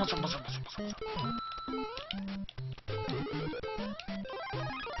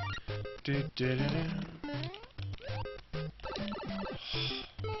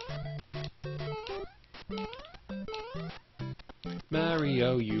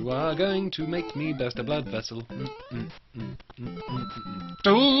 Mario, you are going to make me burst a blood vessel.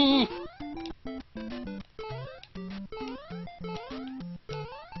 Ooh!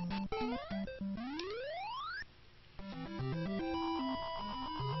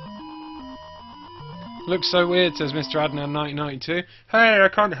 Looks so weird, says Mr. Adnan 1992. Hey, I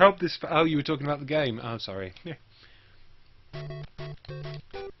can't help this. Oh, you were talking about the game. Oh, sorry. Yeah.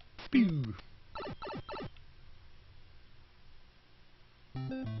 Pew.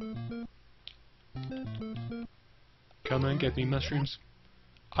 Come and get me mushrooms.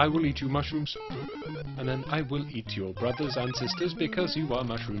 I will eat you mushrooms. And then I will eat your brothers and sisters because you are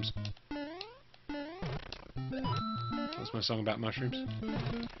mushrooms. That's my song about mushrooms.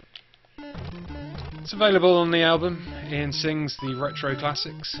 It's available on the album. Ian sings the retro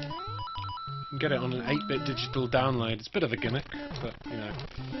classics. You can get it on an 8-bit digital download. It's a bit of a gimmick, but you know.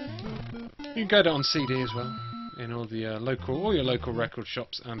 You can get it on CD as well in all the your local record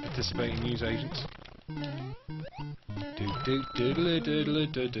shops and participating news agents.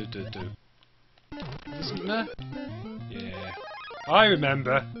 Isn't there? Yeah. I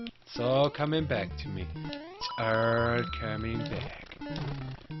remember. It's all coming back to me. It's all coming back.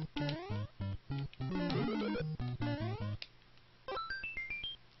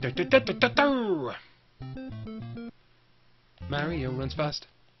 Mario runs fast.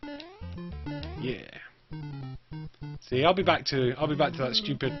 Yeah. See, I'll be back to that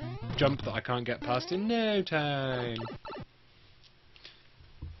stupid jump that I can't get past in no time.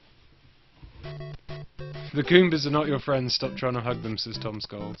 The Goombas are not your friends. Stop trying to hug them, says Tom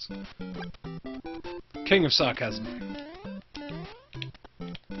Skulls. King of sarcasm.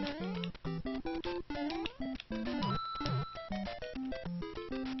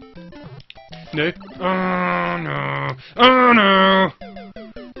 No. Oh no. Oh no.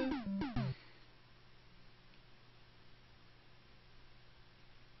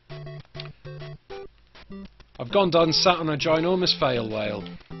 I've gone down, sat on a ginormous fail whale.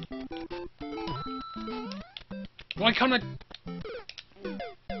 Why can't I?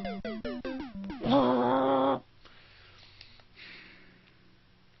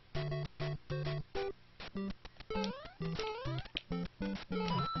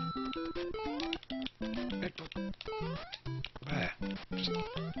 There. Just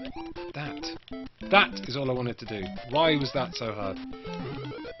that. That is all I wanted to do. Why was that so hard?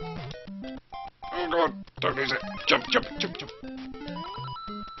 Oh god! Don't lose it! Jump, jump, jump, jump!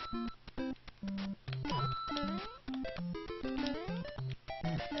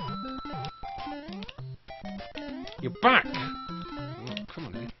 You're back! Oh, come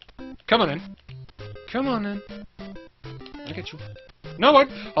on in. Come on in. Come on in. I'll get you. No,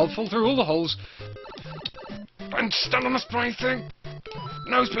 I'll fall through all the holes. And stand on the spray thing!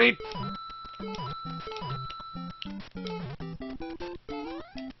 Nosebleed!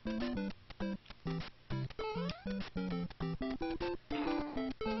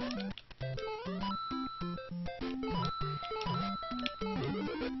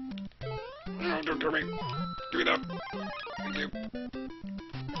 Give me that. Thank you.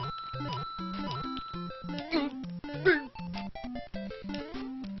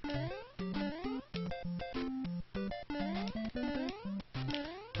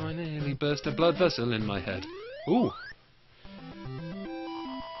 I nearly burst a blood vessel in my head. Ooh.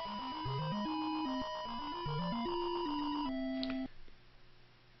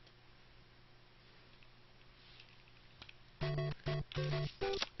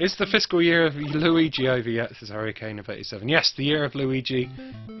 Is the fiscal year of Luigi over yet? This is Hurricane of 87. Yes, the year of Luigi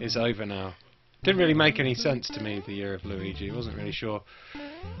is over now. Didn't really make any sense to me, the year of Luigi. I wasn't really sure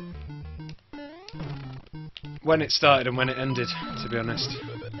when it started and when it ended, to be honest.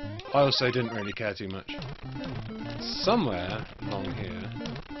 I also didn't really care too much. Somewhere along here...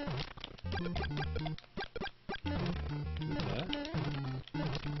 There?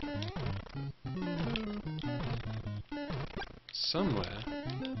 Somewhere...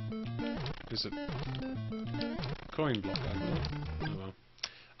 There's a coin block over there. Oh well.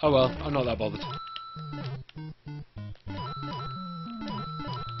 Oh well, I'm not that bothered.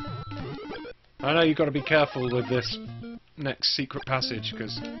 I know you've got to be careful with this next secret passage,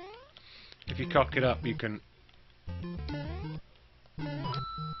 because if you cock it up you can...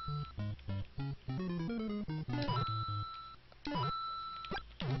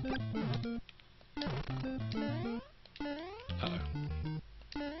 Uh-oh.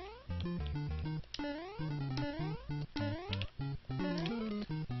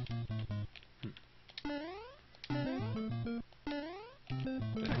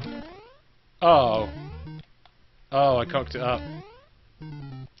 Oh. Oh, I cocked it up.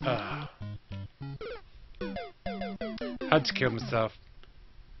 Ah. Had to kill myself.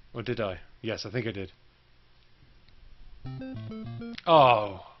 Or did I? Yes, I think I did.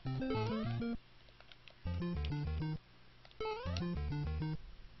 Oh.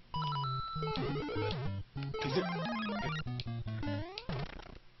 Is it...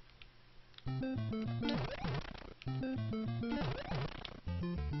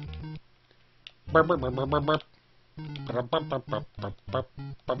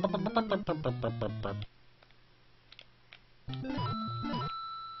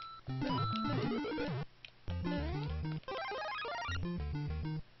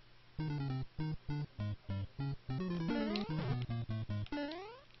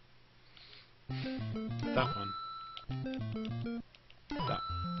 That one. That.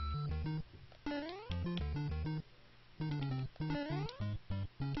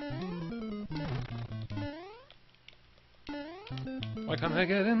 Why can't I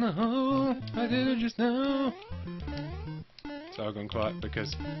get in the hole? I did it just now. So I've gone quiet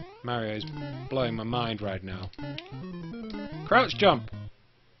because Mario's blowing my mind right now. Crouch jump!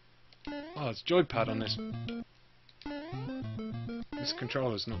 Oh, it's joypad on this. This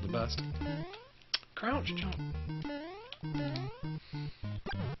controller's not the best. Crouch jump!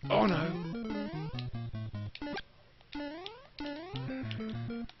 Oh no!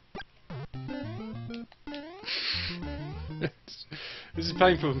 This is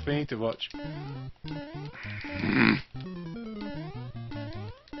painful for me to watch.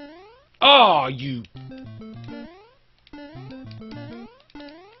 Oh, you!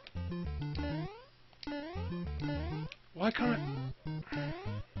 Why can't I...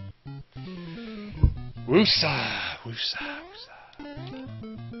 Woosa! Woosa! Woosa!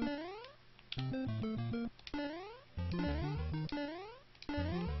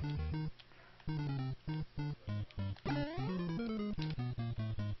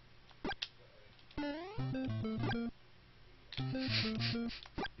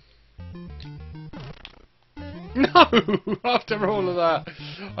 No! After all of that,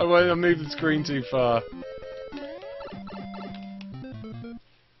 I moved the screen too far.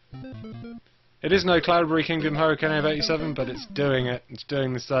 It is no Cloudberry Kingdom Hurricane of 87, but it's doing it. It's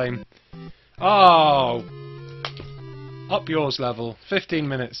doing the same. Oh! Up yours level. 15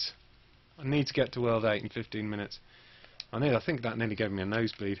 minutes. I need to get to World 8 in 15 minutes. I think that nearly gave me a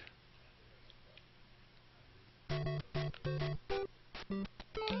nosebleed.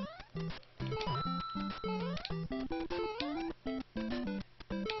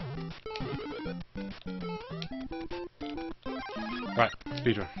 Right,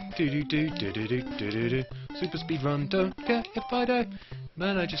 speedrun. Do. Super speedrun, don't care if I die.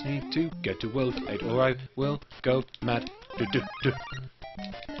 Man, I just need to get to World 8 or I will go mad. Do.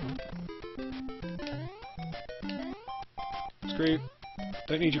 Screw.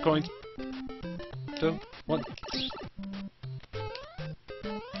 Don't need your coins. Don't want.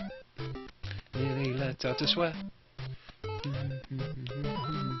 Nearly let out a swear.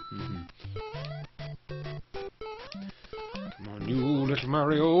 Come on, you little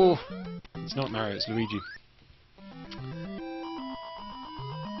Mario. It's not Mario, it's Luigi.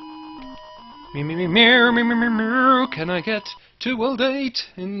 Me. Can I get to World 8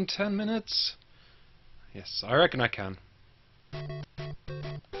 in 10 minutes? Yes, I reckon I can.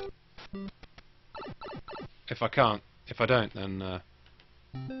 If I can't, if I don't, then I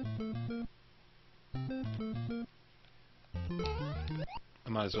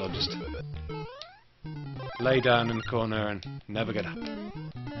might as well just lay down in the corner and never get up.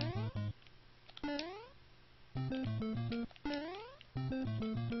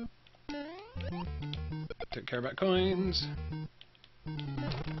 Don't care about coins.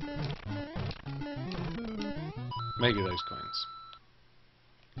 Maybe those coins.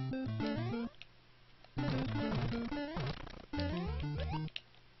 Maybe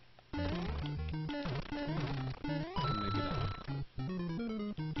that one.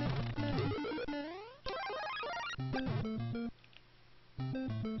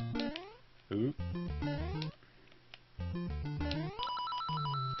 Ooh.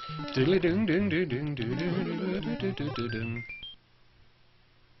 Doodly doom doom doom doom doom doom doom doom doom.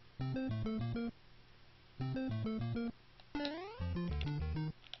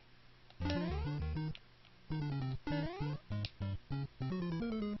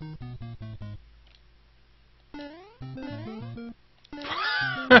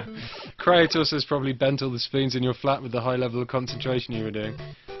 Kratos has probably bent all the spoons in your flat with the high level of concentration you were doing.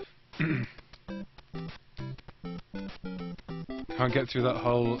 Can't get through that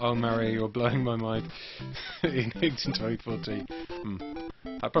whole "Oh Mario, you're blowing my mind" in 2014.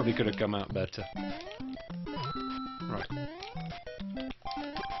 I probably could have come out better. Right.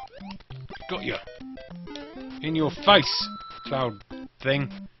 Got you. In your face, cloud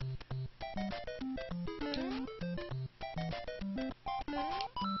thing.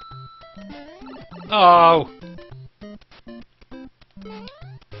 Oh!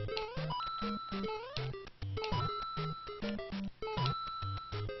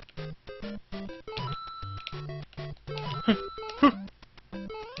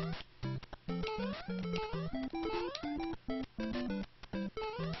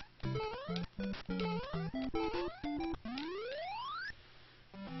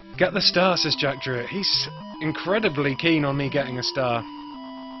 Get the star, says Jack Druitt. He's incredibly keen on me getting a star.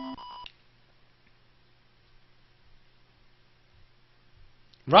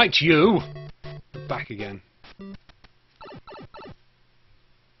 Right, you! Back again.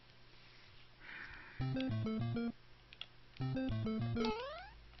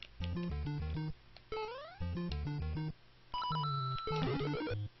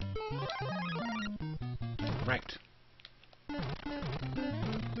 Right.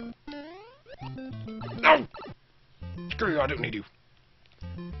 No! Screw you, I don't need you.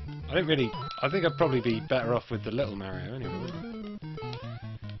 I think I'd probably be better off with the little Mario anyway, wouldn't I?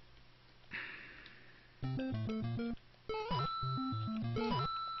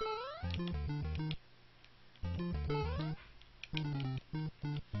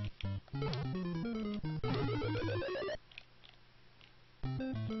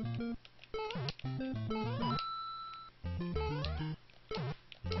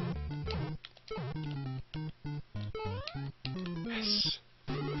 Yes.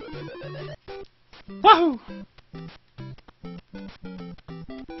 Wahoo!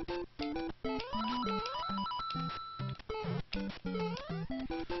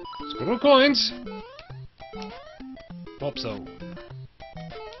 Squirrel coins! Popso.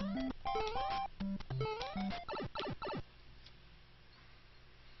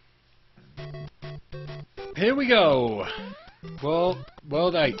 Here we go!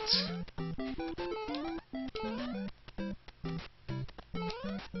 World 8.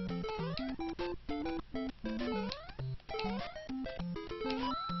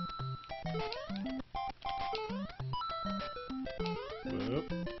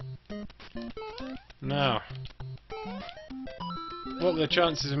 Now, what are the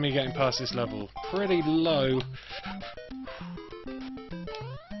chances of me getting past this level? Pretty low.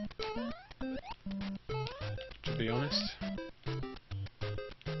 To be honest.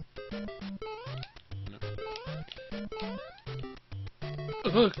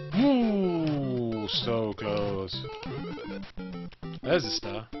 No. Ooh, so close. There's a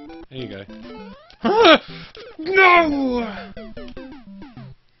star. There you go. No!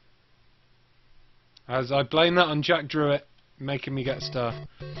 As I blame that on Jack Druitt making me get a star.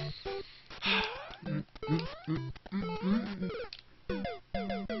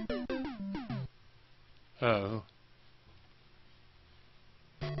 Oh.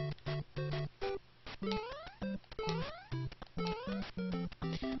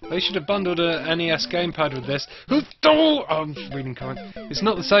 They should have bundled a NES gamepad with this. Oh, I'm just reading comment. It's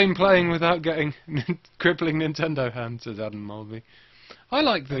not the same playing without getting crippling Nintendo hands, says Adam Mulvey. I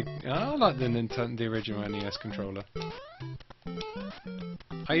like the the original NES controller.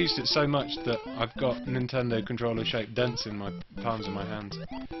 I used it so much that I've got Nintendo controller shaped dents in my palms of my hands.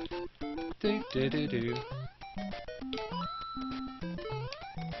 Do do do do.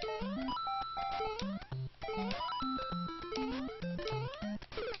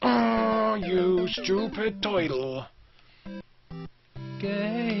 Oh, you stupid toidle!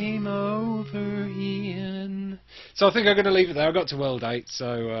 Game over, Ian. So I think I'm going to leave it there. I got to World 8,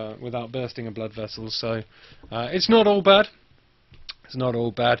 so without bursting a blood vessel. So it's not all bad. It's not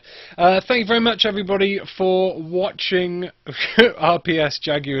all bad. Thank you very much, everybody, for watching. RPS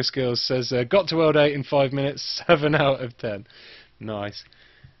Jaguar Skills says got to World 8 in 5 minutes. 7 out of 10. Nice.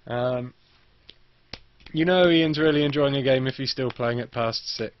 You know Ian's really enjoying a game if he's still playing it past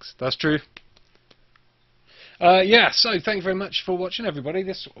 6. That's true. Yeah, so thank you very much for watching, everybody.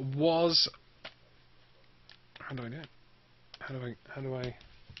 This was... How do I do it? How do I...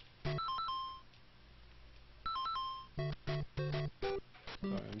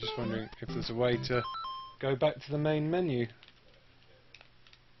 Right, I'm just wondering if there's a way to go back to the main menu.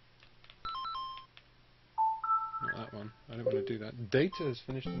 Not that one. I don't want to do that. Data is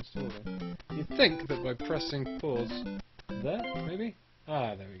finished installing. You'd think that by pressing pause... There, maybe?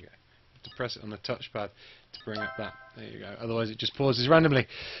 Ah, there we go. To press it on the touchpad to bring up that. There you go. Otherwise it just pauses randomly.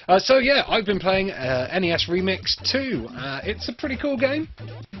 So yeah, I've been playing NES Remix 2. It's a pretty cool game.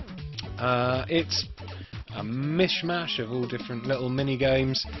 It's a mishmash of all different little mini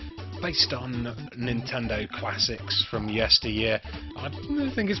games based on Nintendo classics from yesteryear. I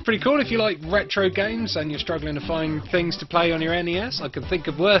think it's pretty cool if you like retro games and you're struggling to find things to play on your NES. I can think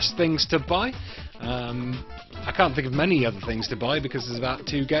of worse things to buy. I can't think of many other things to buy because there's about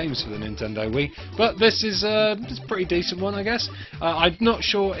 2 games for the Nintendo Wii, but this is a pretty decent one, I guess. I'm not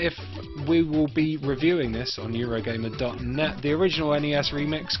sure if we will be reviewing this on Eurogamer.net. The original NES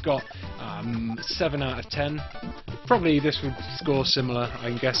Remix got 7 out of 10. Probably this would score similar,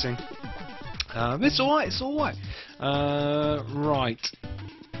 I'm guessing. It's alright, it's alright. Right.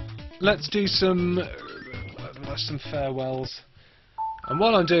 Let's do some farewells. And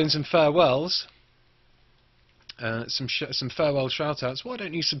while I'm doing some farewells, some farewell shout-outs, why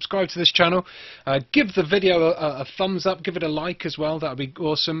don't you subscribe to this channel, give the video a thumbs up, give it a like as well, that would be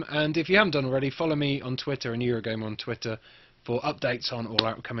awesome, and if you haven't done already, follow me on Twitter and Eurogamer on Twitter for updates on all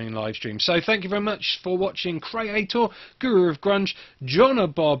upcoming live streams. So thank you very much for watching Creator, Guru of Grunge,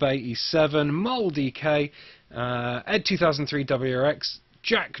 Jonabob87, Moldy K, Ed2003 WRX,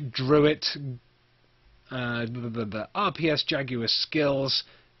 Jack Druitt, RPS Jaguar Skills,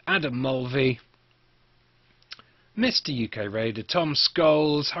 Adam Mulvey, Mr. UK Raider, Tom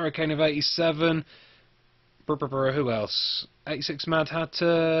Scholes, Hurricane of 87, who else? 86 Mad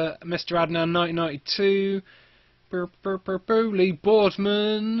Hatter, Mr. Adnan 1992, Lee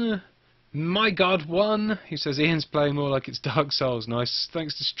Boardman, My God 1, who says Ian's playing more like it's Dark Souls. Nice.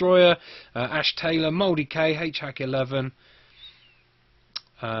 Thanks Destroyer, Ash Taylor, Moldy K, HHack11,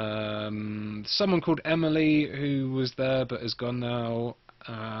 someone called Emily who was there but has gone now.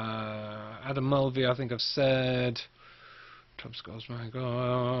 Adam Mulvey, I think I've said. Tom Scholes, my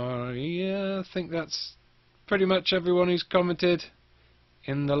God. Yeah, I think that's pretty much everyone who's commented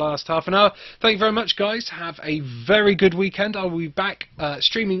in the last half an hour. Thank you very much, guys. Have a very good weekend. I'll be back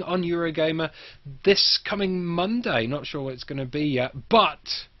streaming on Eurogamer this coming Monday. Not sure what it's going to be yet, but,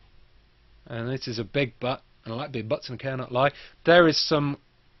 and this is a big but, and I like big butts and I cannot lie, there is some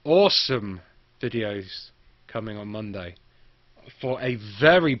awesome videos coming on Monday for a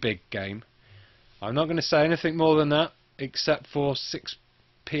very big game. I'm not going to say anything more than that, except for 6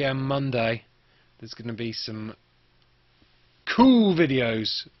 PM Monday. There's going to be some cool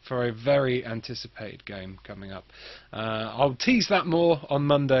videos for a very anticipated game coming up. I'll tease that more on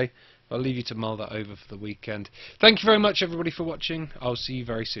Monday. I'll leave you to mull that over for the weekend. Thank you very much, everybody, for watching. I'll see you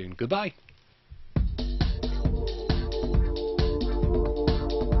very soon. Goodbye.